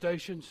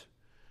manifestations,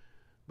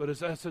 but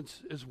its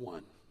essence is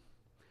one.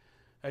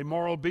 A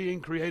moral being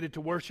created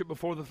to worship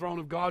before the throne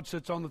of God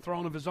sits on the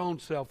throne of his own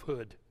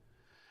selfhood,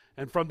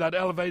 and from that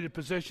elevated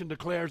position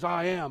declares,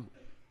 I am.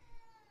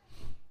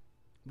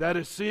 That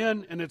is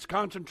sin in its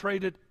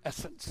concentrated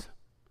essence.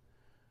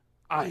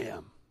 I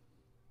am.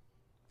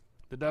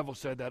 The devil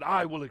said that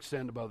I will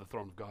extend above the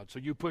throne of God. So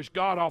you push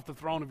God off the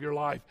throne of your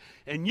life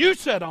and you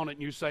sit on it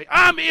and you say,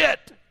 I'm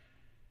it.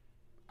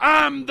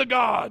 I'm the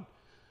God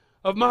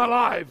of my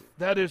life.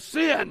 That is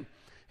sin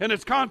in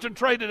its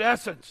concentrated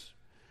essence.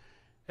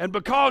 And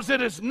because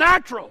it is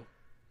natural,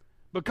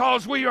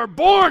 because we are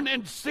born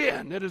in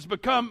sin, it has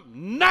become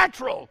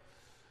natural.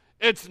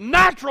 It's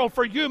natural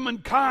for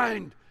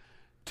humankind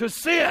to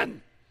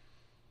sin.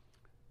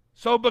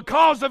 So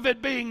because of it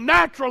being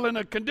natural and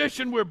a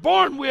condition we're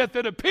born with,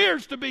 it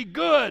appears to be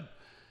good.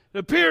 It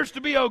appears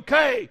to be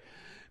okay.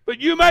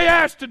 But you may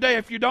ask today,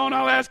 if you don't,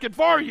 I'll ask it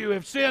for you.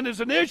 If sin is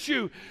an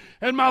issue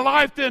in my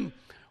life, then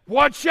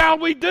what shall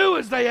we do,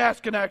 as they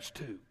ask in Acts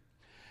 2?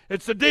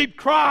 It's the deep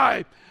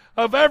cry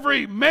of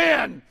every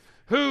man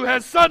who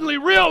has suddenly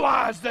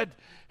realized that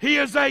he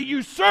is a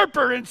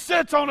usurper and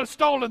sits on a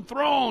stolen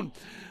throne.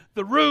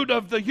 The root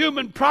of the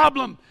human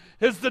problem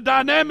is the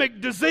dynamic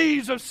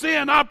disease of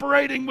sin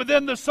operating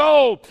within the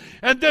soul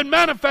and then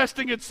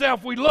manifesting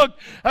itself. We look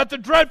at the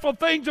dreadful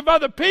things of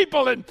other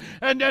people and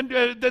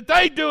that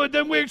they do, and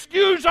then we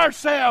excuse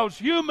ourselves.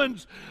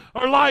 Humans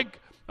are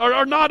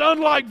not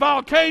unlike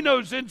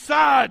volcanoes.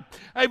 Inside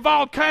a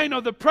volcano,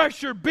 the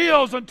pressure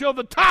builds until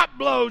the top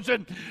blows,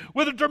 and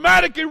with a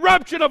dramatic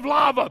eruption of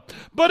lava.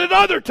 But at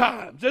other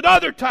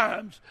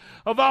times,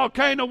 a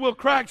volcano will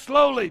crack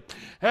slowly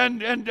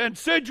and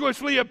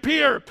assiduously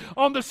appear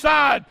on the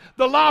side.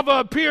 The lava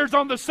appears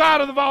on the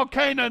side of the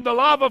volcano, and the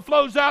lava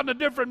flows out in a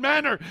different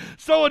manner.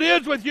 So it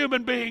is with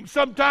human beings.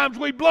 Sometimes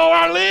we blow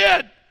our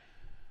lid,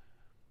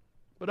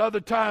 but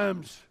other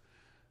times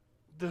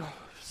the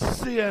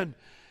sin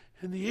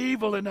and the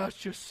evil in us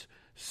just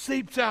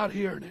seeps out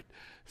here, and it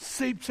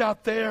seeps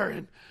out there,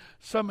 and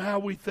somehow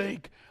we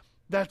think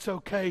that's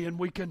okay, and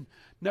we can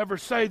never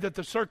say that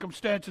the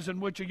circumstances in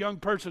which a young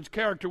person's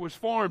character was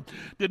formed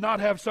did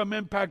not have some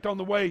impact on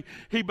the way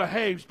he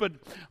behaves. But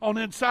on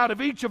the inside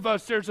of each of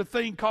us, there's a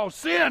thing called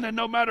sin, and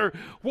no matter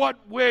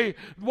what way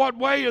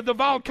the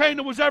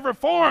volcano was ever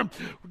formed,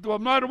 no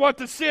matter what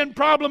the sin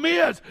problem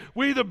is,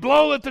 we either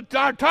blow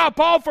our top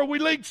off or we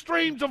leak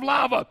streams of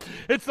lava.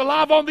 It's the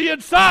lava on the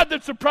inside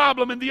that's the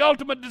problem, and the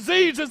ultimate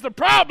disease is the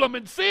problem,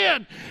 and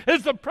sin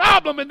is the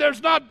problem, and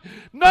there's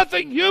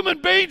nothing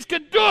human beings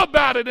can do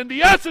about it. And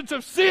the essence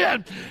of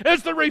sin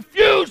is the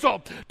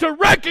refusal to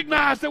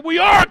recognize that we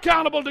are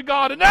accountable to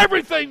God in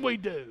everything we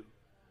do.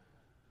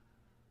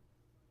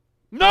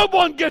 No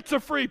one gets a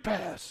free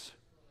pass.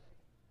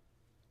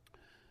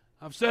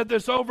 I've said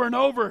this over and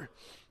over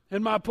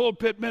in my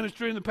pulpit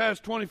ministry in the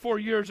past 24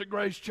 years at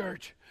Grace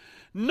Church.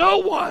 No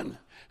one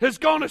is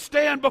going to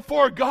stand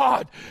before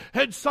God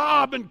and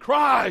sob and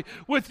cry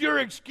with your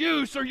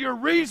excuse or your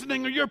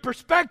reasoning or your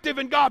perspective,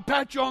 and God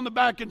pat you on the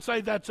back and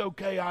say, "That's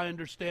okay, I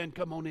understand,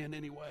 come on in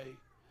anyway."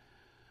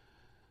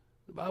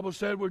 The Bible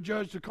said we're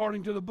judged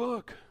according to the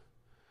book,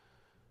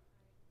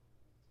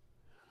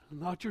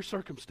 not your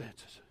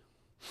circumstances.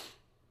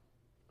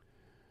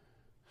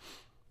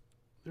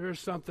 There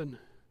is something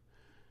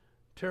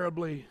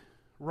terribly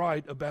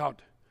right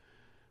about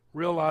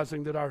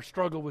realizing that our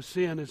struggle with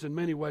sin is in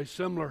many ways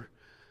similar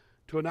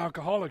to an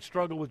alcoholic's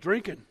struggle with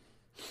drinking.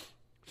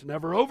 It's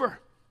never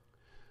over.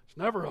 It's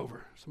never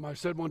over. Somebody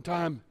said one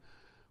time,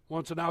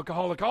 once an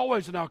alcoholic,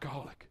 always an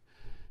alcoholic.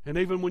 And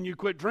even when you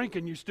quit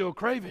drinking, you still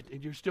crave it,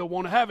 and you still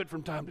want to have it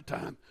from time to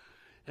time.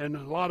 And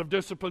a lot of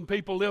disciplined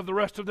people live the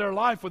rest of their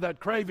life with that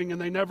craving, and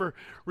they never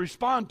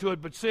respond to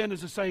it. But sin is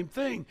the same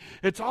thing.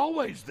 It's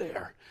always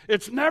there.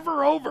 It's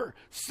never over.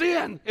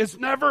 Sin is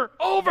never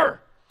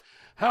over.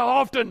 How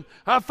often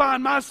I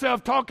find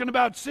myself talking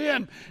about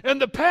sin in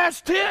the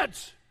past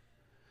tense,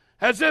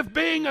 as if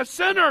being a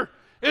sinner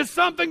is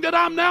something that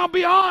I'm now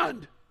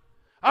beyond.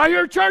 I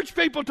hear church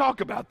people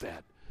talk about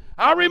that.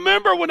 I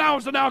remember when I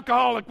was an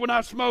alcoholic, when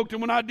I smoked and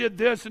when I did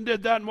this and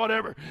did that and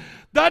whatever.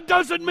 That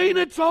doesn't mean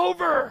it's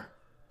over.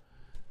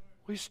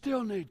 We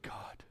still need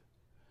God.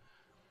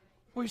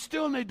 We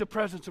still need the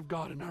presence of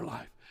God in our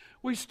life.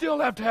 We still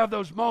have to have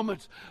those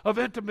moments of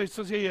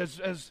intimacy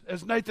as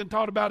Nathan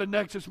taught about in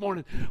Next this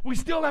morning. We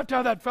still have to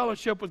have that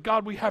fellowship with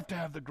God. We have to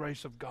have the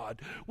grace of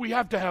God. We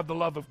have to have the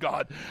love of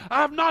God. I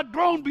have not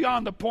grown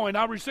beyond the point.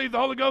 I received the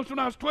Holy Ghost when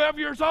I was 12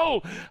 years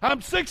old.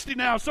 I'm 60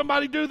 now.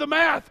 Somebody do the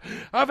math.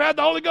 I've had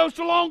the Holy Ghost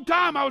a long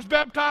time. I was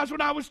baptized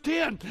when I was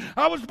 10.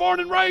 I was born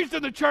and raised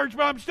in the church,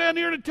 but I'm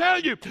standing here to tell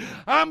you,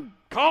 I'm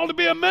called to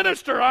be a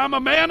minister. I'm a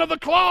man of the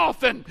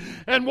cloth and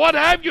what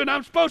have you, and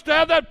I'm supposed to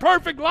have that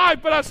perfect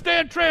life, but I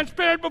stand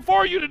transparent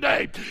before you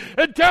today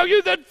and tell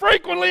you that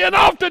frequently and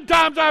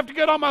oftentimes I have to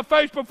get on my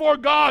face before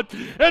God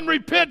and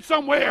repent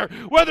somewhere,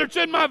 whether it's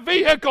in my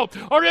vehicle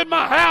or in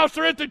my house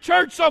or at the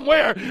church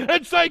somewhere,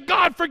 and say,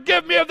 "God,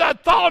 forgive me of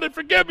that thought and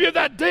forgive me of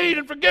that deed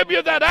and forgive me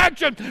of that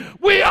action."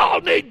 We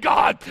all need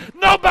God.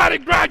 Nobody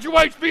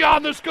graduates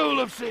beyond the school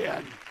of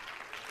sin.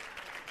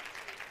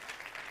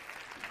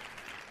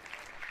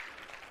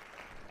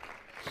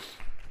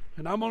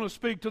 And I'm going to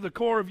speak to the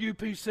core of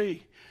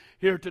UPC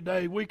here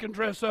today. We can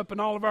dress up in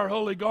all of our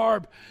holy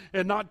garb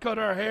and not cut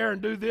our hair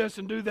and do this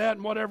and do that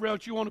and whatever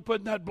else you want to put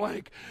in that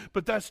blank,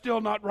 but that's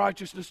still not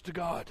righteousness to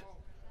God.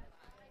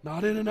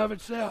 Not in and of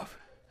itself.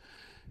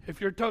 If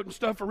you're toting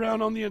stuff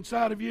around on the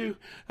inside of you,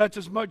 that's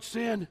as much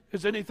sin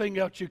as anything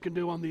else you can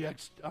do on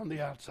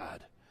the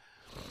outside.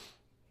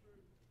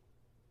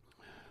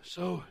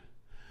 So,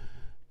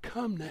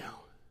 come now.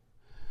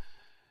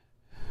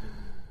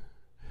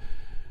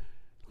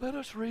 Let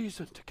us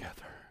reason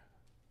together.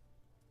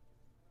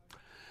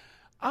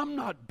 I'm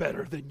not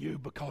better than you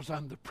because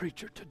I'm the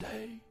preacher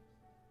today.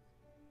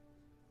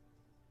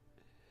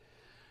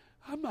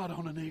 I'm not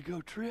on an ego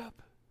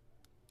trip.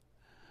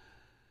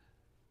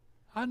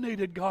 I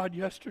needed God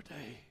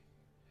yesterday.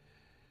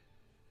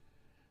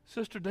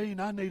 Sister Dean,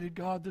 I needed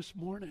God this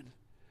morning.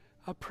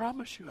 I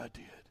promise you I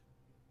did.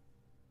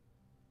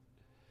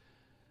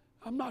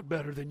 I'm not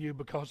better than you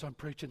because I'm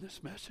preaching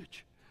this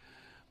message.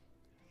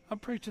 I'm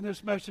preaching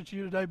this message to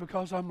you today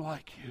because I'm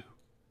like you.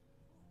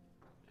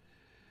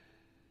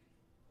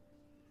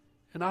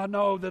 And I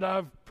know that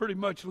I've pretty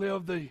much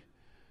lived the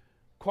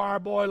choir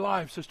boy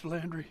life, Sister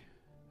Landry.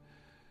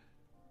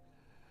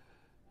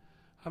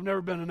 I've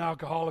never been an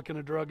alcoholic and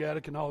a drug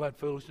addict and all that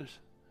foolishness.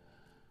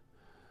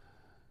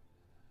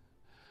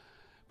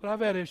 But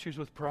I've had issues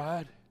with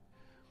pride.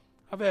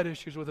 I've had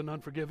issues with an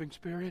unforgiving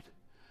spirit.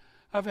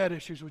 I've had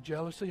issues with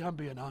jealousy. I'm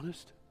being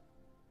honest.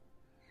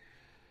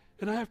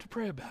 And I have to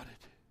pray about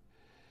it.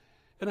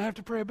 And I have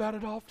to pray about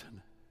it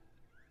often.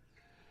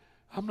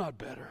 I'm not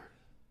better.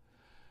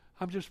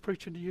 I'm just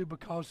preaching to you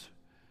because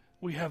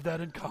we have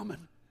that in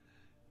common.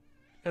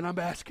 And I'm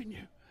asking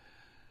you,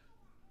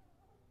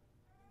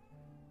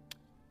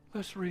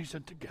 let's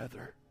reason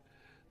together.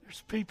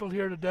 There's people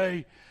here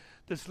today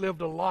that's lived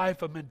a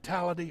life, a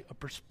mentality, a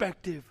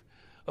perspective,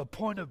 a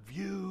point of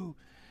view.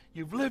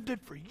 You've lived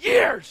it for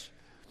years.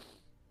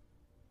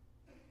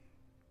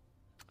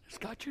 It's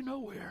got you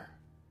nowhere.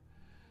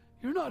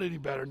 You're not any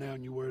better now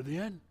than you were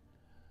then.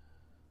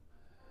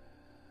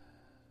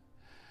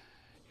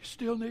 You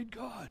still need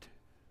God.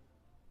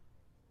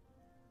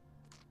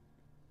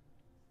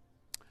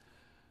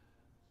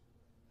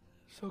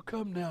 So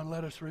come now and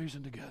let us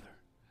reason together.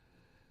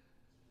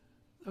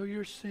 Though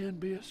your sin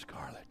be as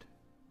scarlet,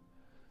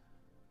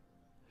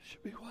 it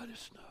shall be white as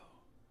snow.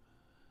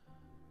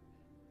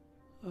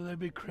 Though they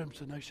be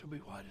crimson, they shall be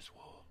white as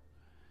wool.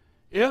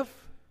 If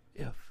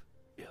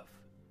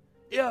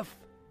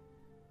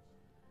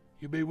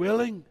you be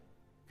willing,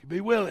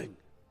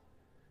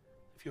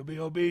 if you'll be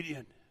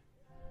obedient,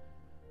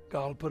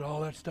 God will put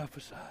all that stuff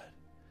aside.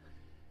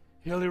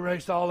 He'll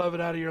erase all of it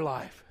out of your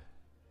life.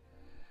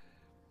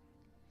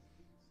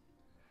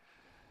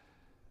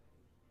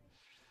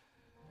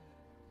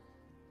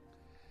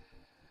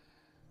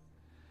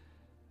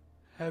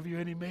 Have you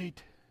any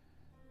meat?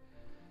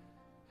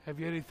 Have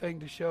you anything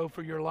to show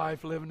for your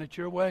life living it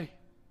your way?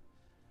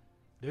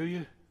 Do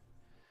you?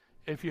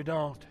 If you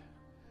don't,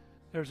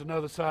 there's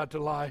another side to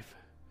life.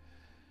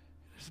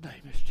 His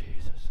name is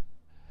Jesus.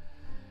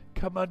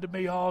 Come unto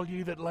me, all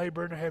ye that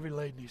labor and are heavy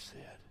laden, he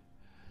said.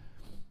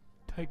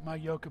 Take my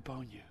yoke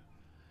upon you.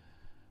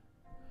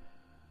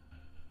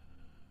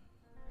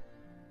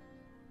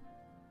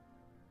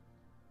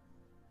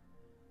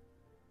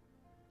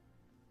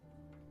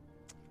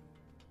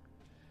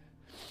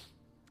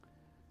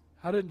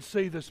 I didn't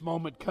see this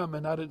moment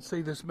coming. I didn't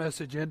see this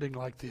message ending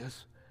like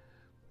this.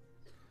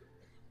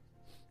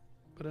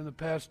 But in the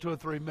past 2 or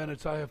 3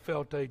 minutes, I have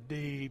felt a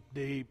deep,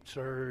 deep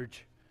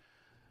surge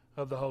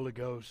of the Holy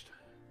Ghost.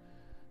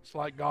 It's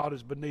like God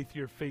is beneath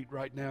your feet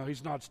right now.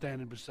 He's not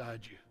standing beside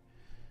you.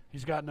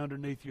 He's gotten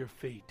underneath your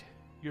feet.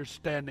 You're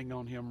standing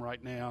on Him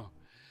right now.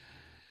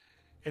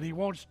 And He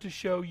wants to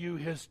show you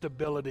His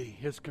stability,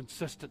 His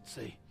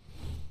consistency,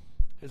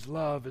 His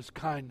love, His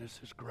kindness,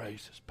 His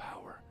grace, His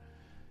power,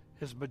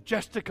 His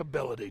majestic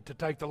ability to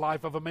take the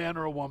life of a man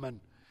or a woman.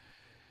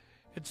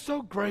 It's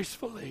so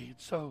gracefully,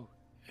 it's so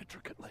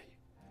intricately.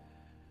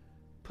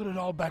 Put it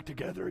all back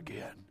together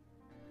again.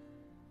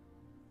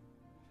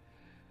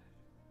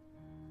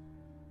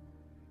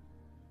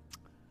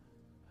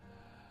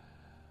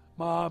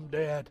 Mom,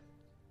 Dad.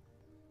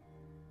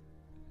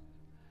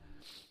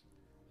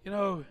 You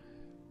know,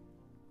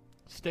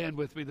 stand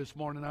with me this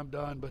morning. I'm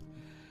done, but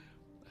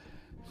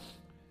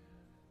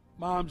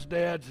moms,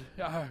 dads,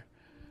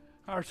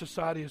 our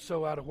society is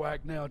so out of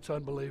whack now, it's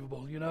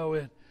unbelievable. You know,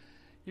 and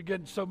you're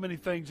getting so many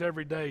things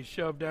every day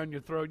shoved down your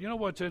throat. You know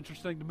what's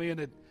interesting to me, and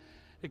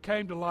it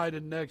came to light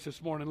in Next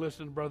this morning,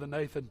 listening to Brother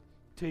Nathan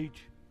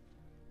teach.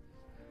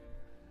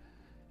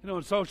 You know,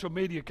 and social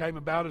media came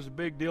about as a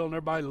big deal, and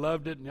everybody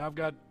loved it, and I've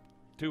got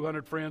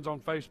 200 friends on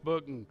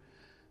Facebook, and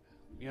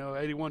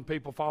 81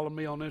 people follow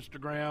me on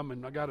Instagram,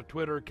 and I got a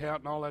Twitter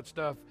account and all that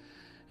stuff.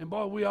 And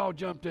boy, we all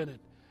jumped in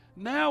it.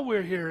 Now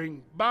we're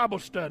hearing Bible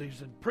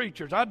studies and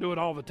preachers, I do it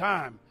all the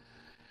time,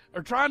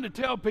 are trying to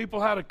tell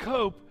people how to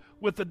cope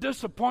with the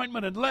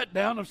disappointment and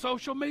letdown of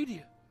social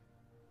media.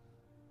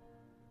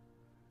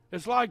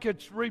 It's like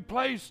it's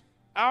replaced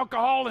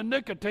alcohol and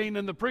nicotine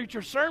in the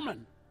preacher's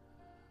sermon.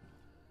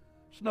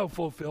 There's no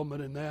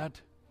fulfillment in that.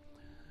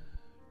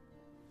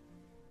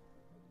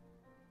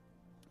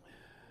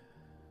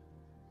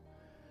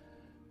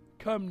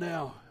 Come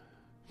now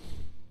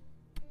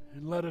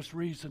and let us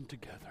reason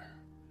together.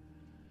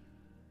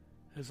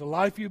 Has the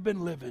life you've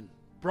been living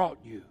brought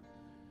you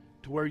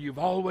to where you've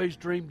always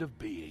dreamed of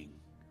being?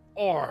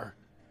 Or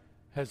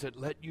has it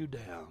let you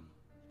down?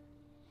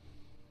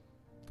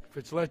 If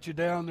it's let you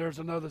down, there's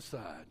another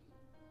side.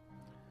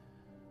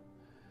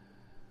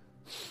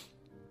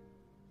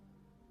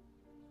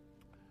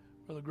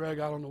 Brother Greg,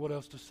 I don't know what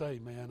else to say,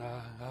 man.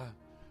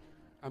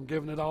 I'm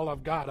giving it all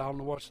I've got. I don't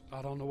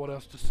know what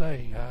else to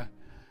say.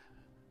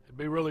 It'd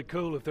be really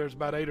cool if there's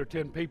about 8 or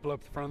 10 people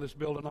up the front of this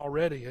building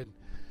already and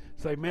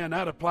say, man,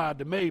 that applied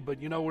to me, but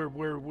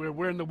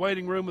we're in the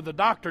waiting room of the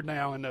doctor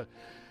now, and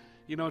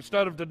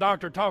instead of the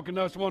doctor talking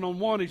to us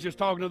one-on-one, he's just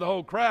talking to the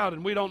whole crowd,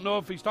 and we don't know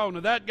if he's talking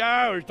to that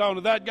guy or he's talking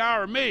to that guy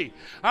or me.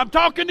 I'm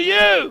talking to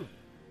you,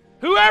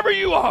 whoever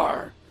you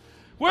are,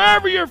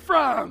 wherever you're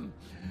from.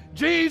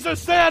 Jesus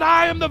said,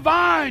 I am the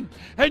vine,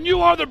 and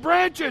you are the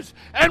branches,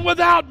 and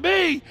without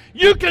me,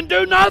 you can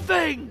do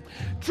nothing.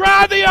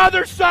 Try the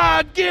other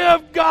side.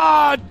 Give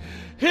God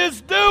His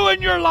due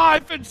in your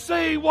life and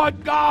see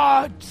what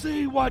God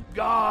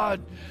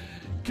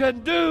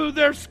can do.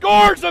 There's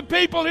scores of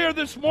people here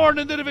this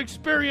morning that have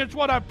experienced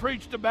what I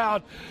preached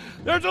about.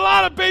 There's a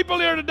lot of people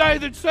here today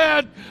that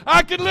said,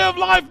 I can live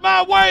life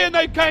my way, and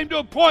they came to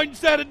a point and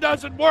said, it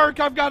doesn't work,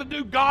 I've got to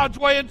do God's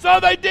way, and so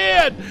they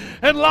did,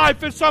 and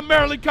life is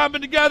summarily coming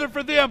together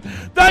for them.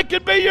 That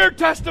could be your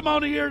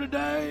testimony here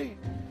today.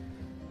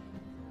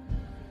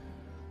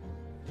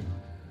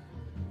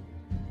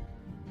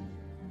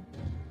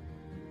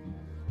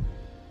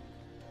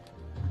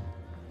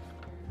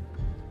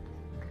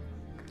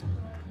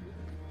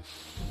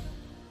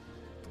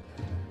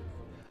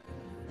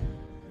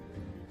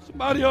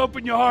 Somebody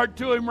open your heart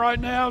to Him right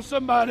now.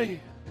 Somebody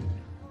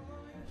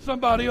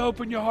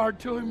open your heart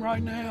to Him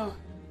right now.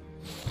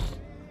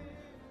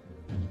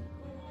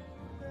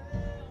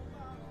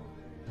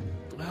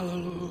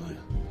 Hallelujah.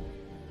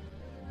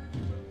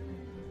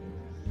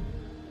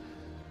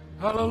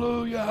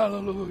 Hallelujah,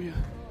 hallelujah.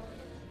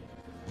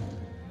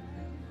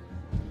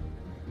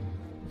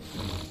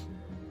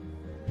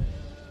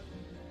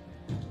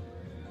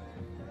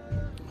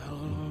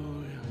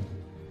 Hallelujah.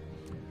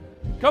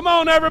 Come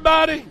on,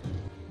 everybody.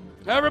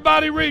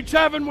 Everybody reach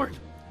heavenward.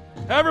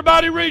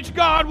 Everybody reach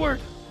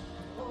Godward.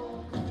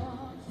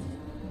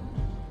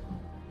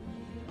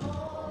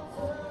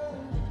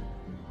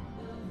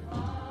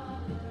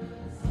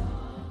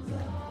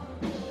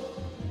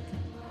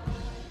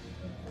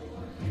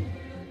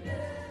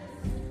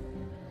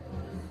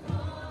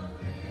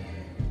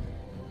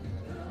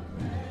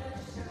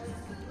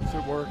 Is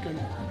it working?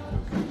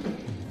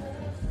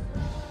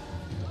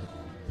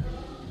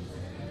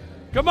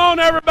 Come on,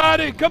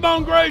 everybody. Come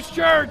on, Grace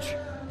Church.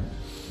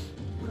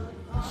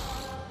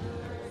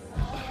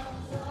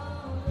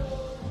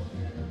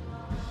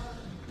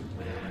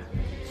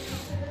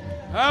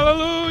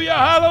 Hallelujah,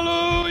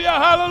 hallelujah,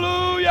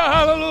 hallelujah,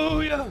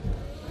 hallelujah.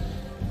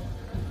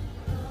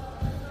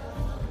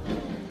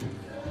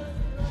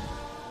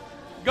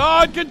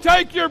 God can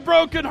take your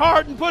broken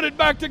heart and put it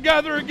back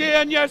together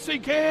again. Yes, He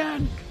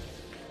can.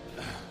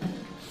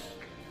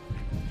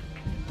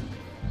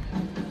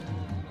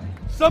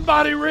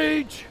 Somebody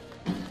reach.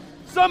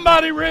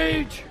 Somebody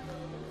reach.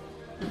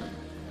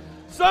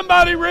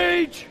 Somebody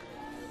reach.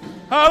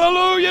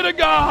 Hallelujah to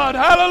God.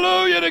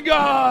 Hallelujah to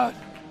God.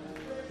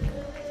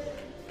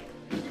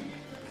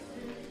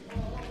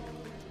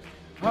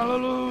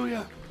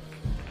 Hallelujah.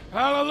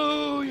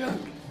 Hallelujah.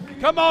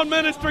 Come on,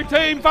 ministry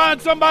team,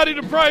 find somebody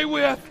to pray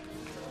with.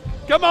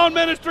 Come on,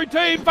 ministry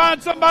team,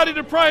 find somebody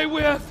to pray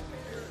with.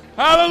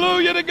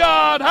 Hallelujah to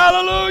God.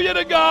 Hallelujah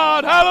to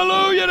God.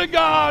 Hallelujah to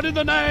God in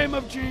the name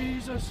of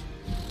Jesus.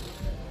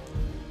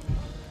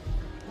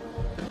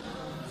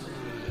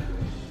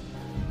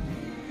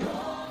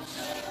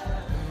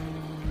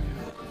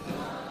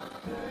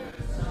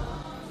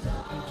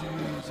 In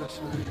Jesus'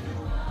 name.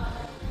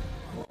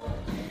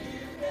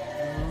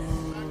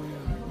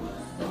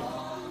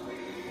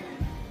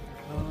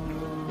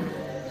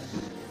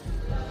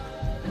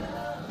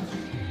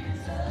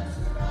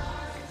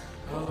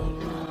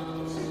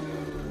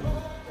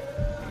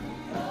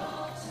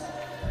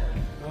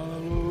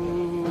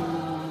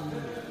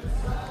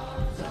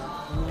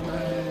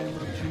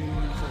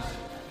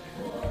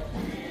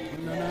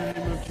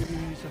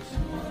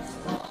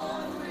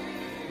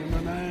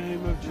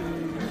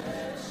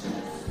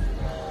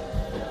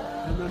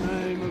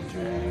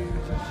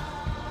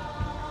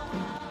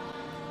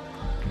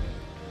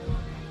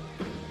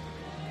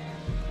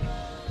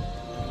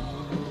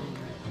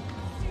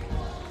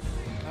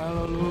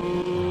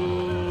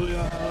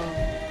 Hallelujah.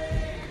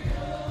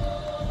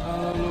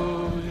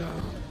 Hallelujah.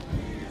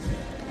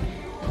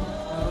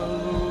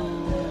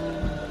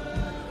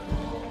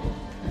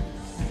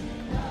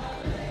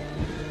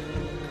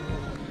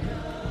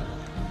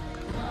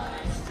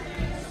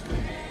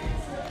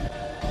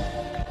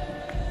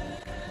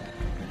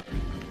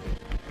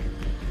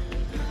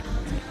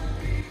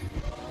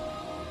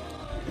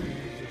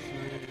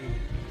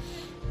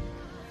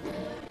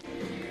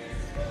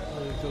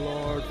 Praise the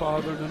Lord.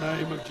 Father, in the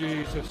name of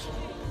Jesus,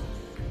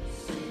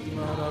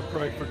 God, I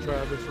pray for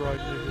Travis right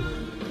now.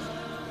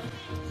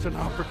 It's an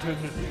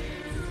opportunity.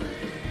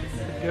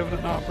 You've given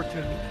an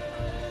opportunity.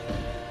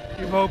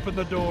 You've opened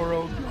the door,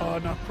 oh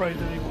God, and I pray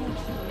that He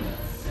wants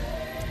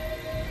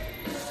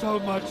so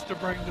much to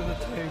bring to the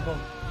table.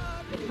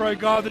 Pray,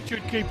 God, that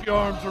You'd keep Your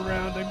arms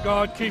around him.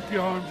 God, keep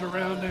Your arms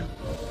around him.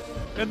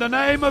 In the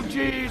name of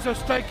Jesus,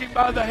 take him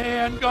by the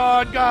hand.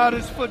 God, guide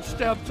his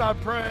footsteps, I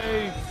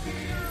pray.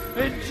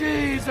 In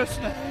Jesus'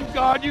 name,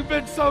 God, you've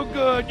been so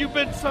good. You've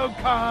been so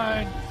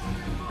kind.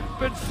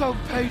 Been so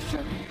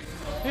patient.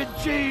 In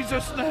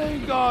Jesus'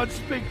 name, God,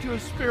 speak to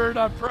his spirit,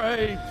 I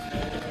pray.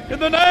 In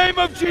the name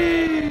of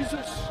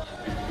Jesus.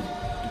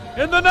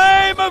 In the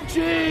name of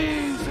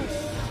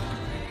Jesus.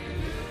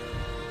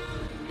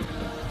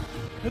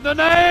 In the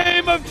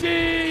name of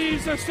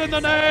Jesus. In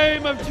the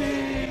name of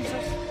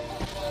Jesus.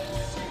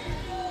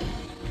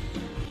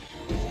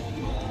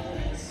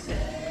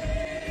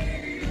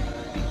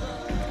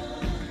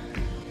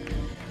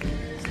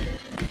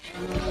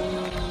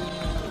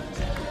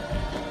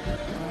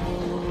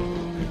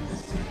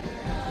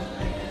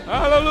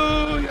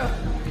 Hallelujah.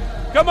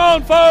 Come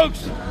on,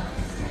 folks.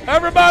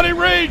 Everybody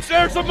reach.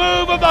 There's a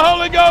move of the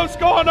Holy Ghost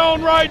going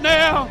on right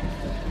now.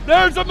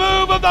 There's a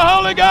move of the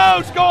Holy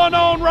Ghost going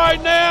on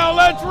right now.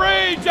 Let's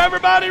reach.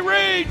 Everybody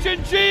reach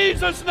in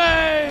Jesus'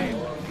 name.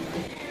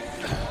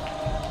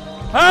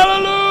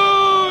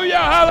 Hallelujah,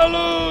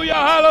 hallelujah,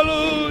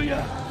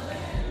 hallelujah.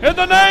 In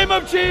the name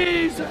of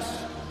Jesus.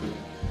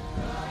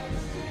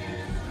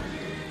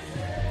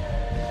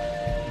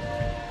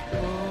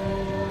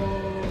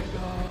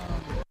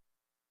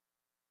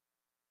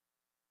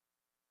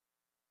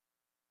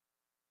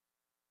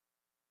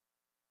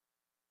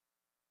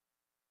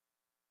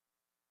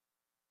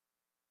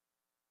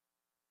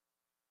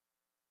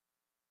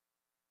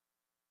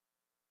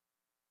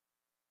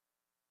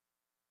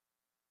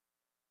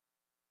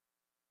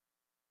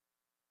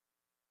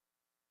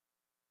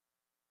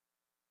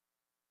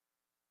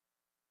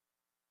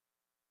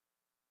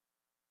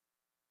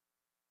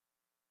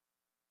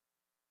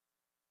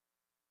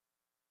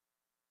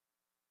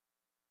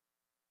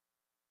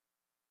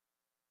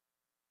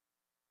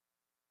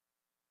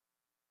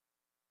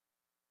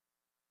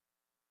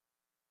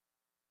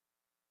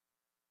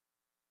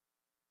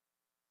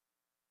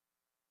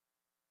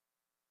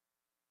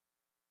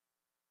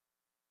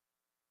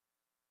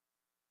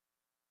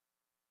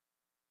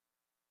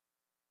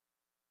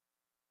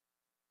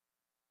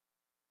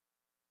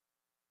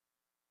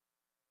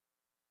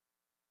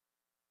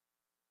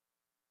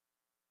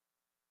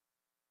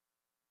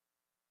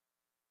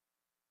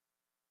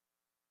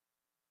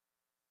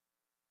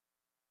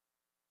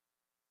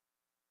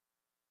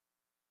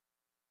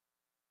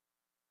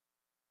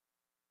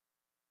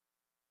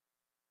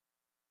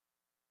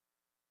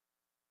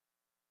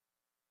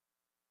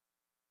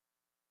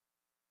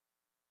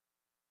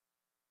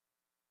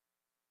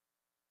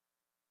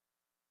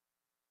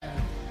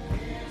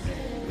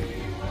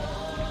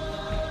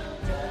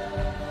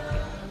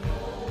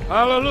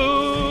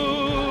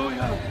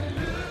 Hallelujah.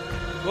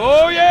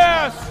 Oh,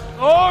 yes.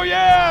 Oh,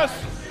 yes.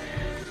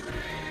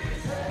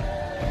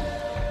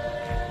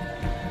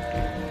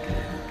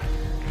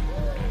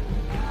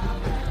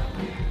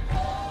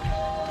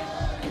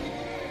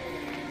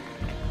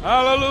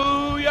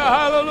 Hallelujah,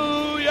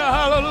 hallelujah,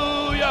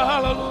 hallelujah,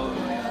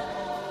 hallelujah.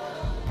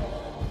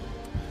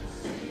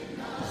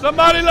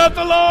 Somebody let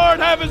the Lord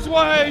have his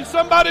way.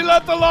 Somebody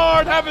let the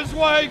Lord have his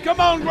way. Come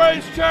on,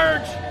 Grace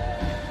Church.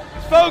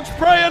 Folks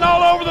praying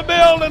all over the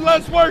building.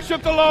 Let's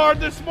worship the Lord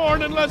this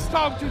morning. Let's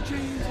talk to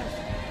Jesus.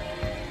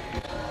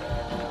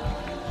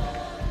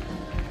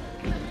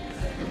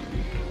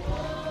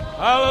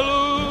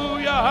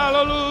 Hallelujah,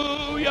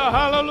 hallelujah,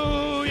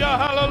 hallelujah,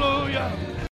 hallelujah.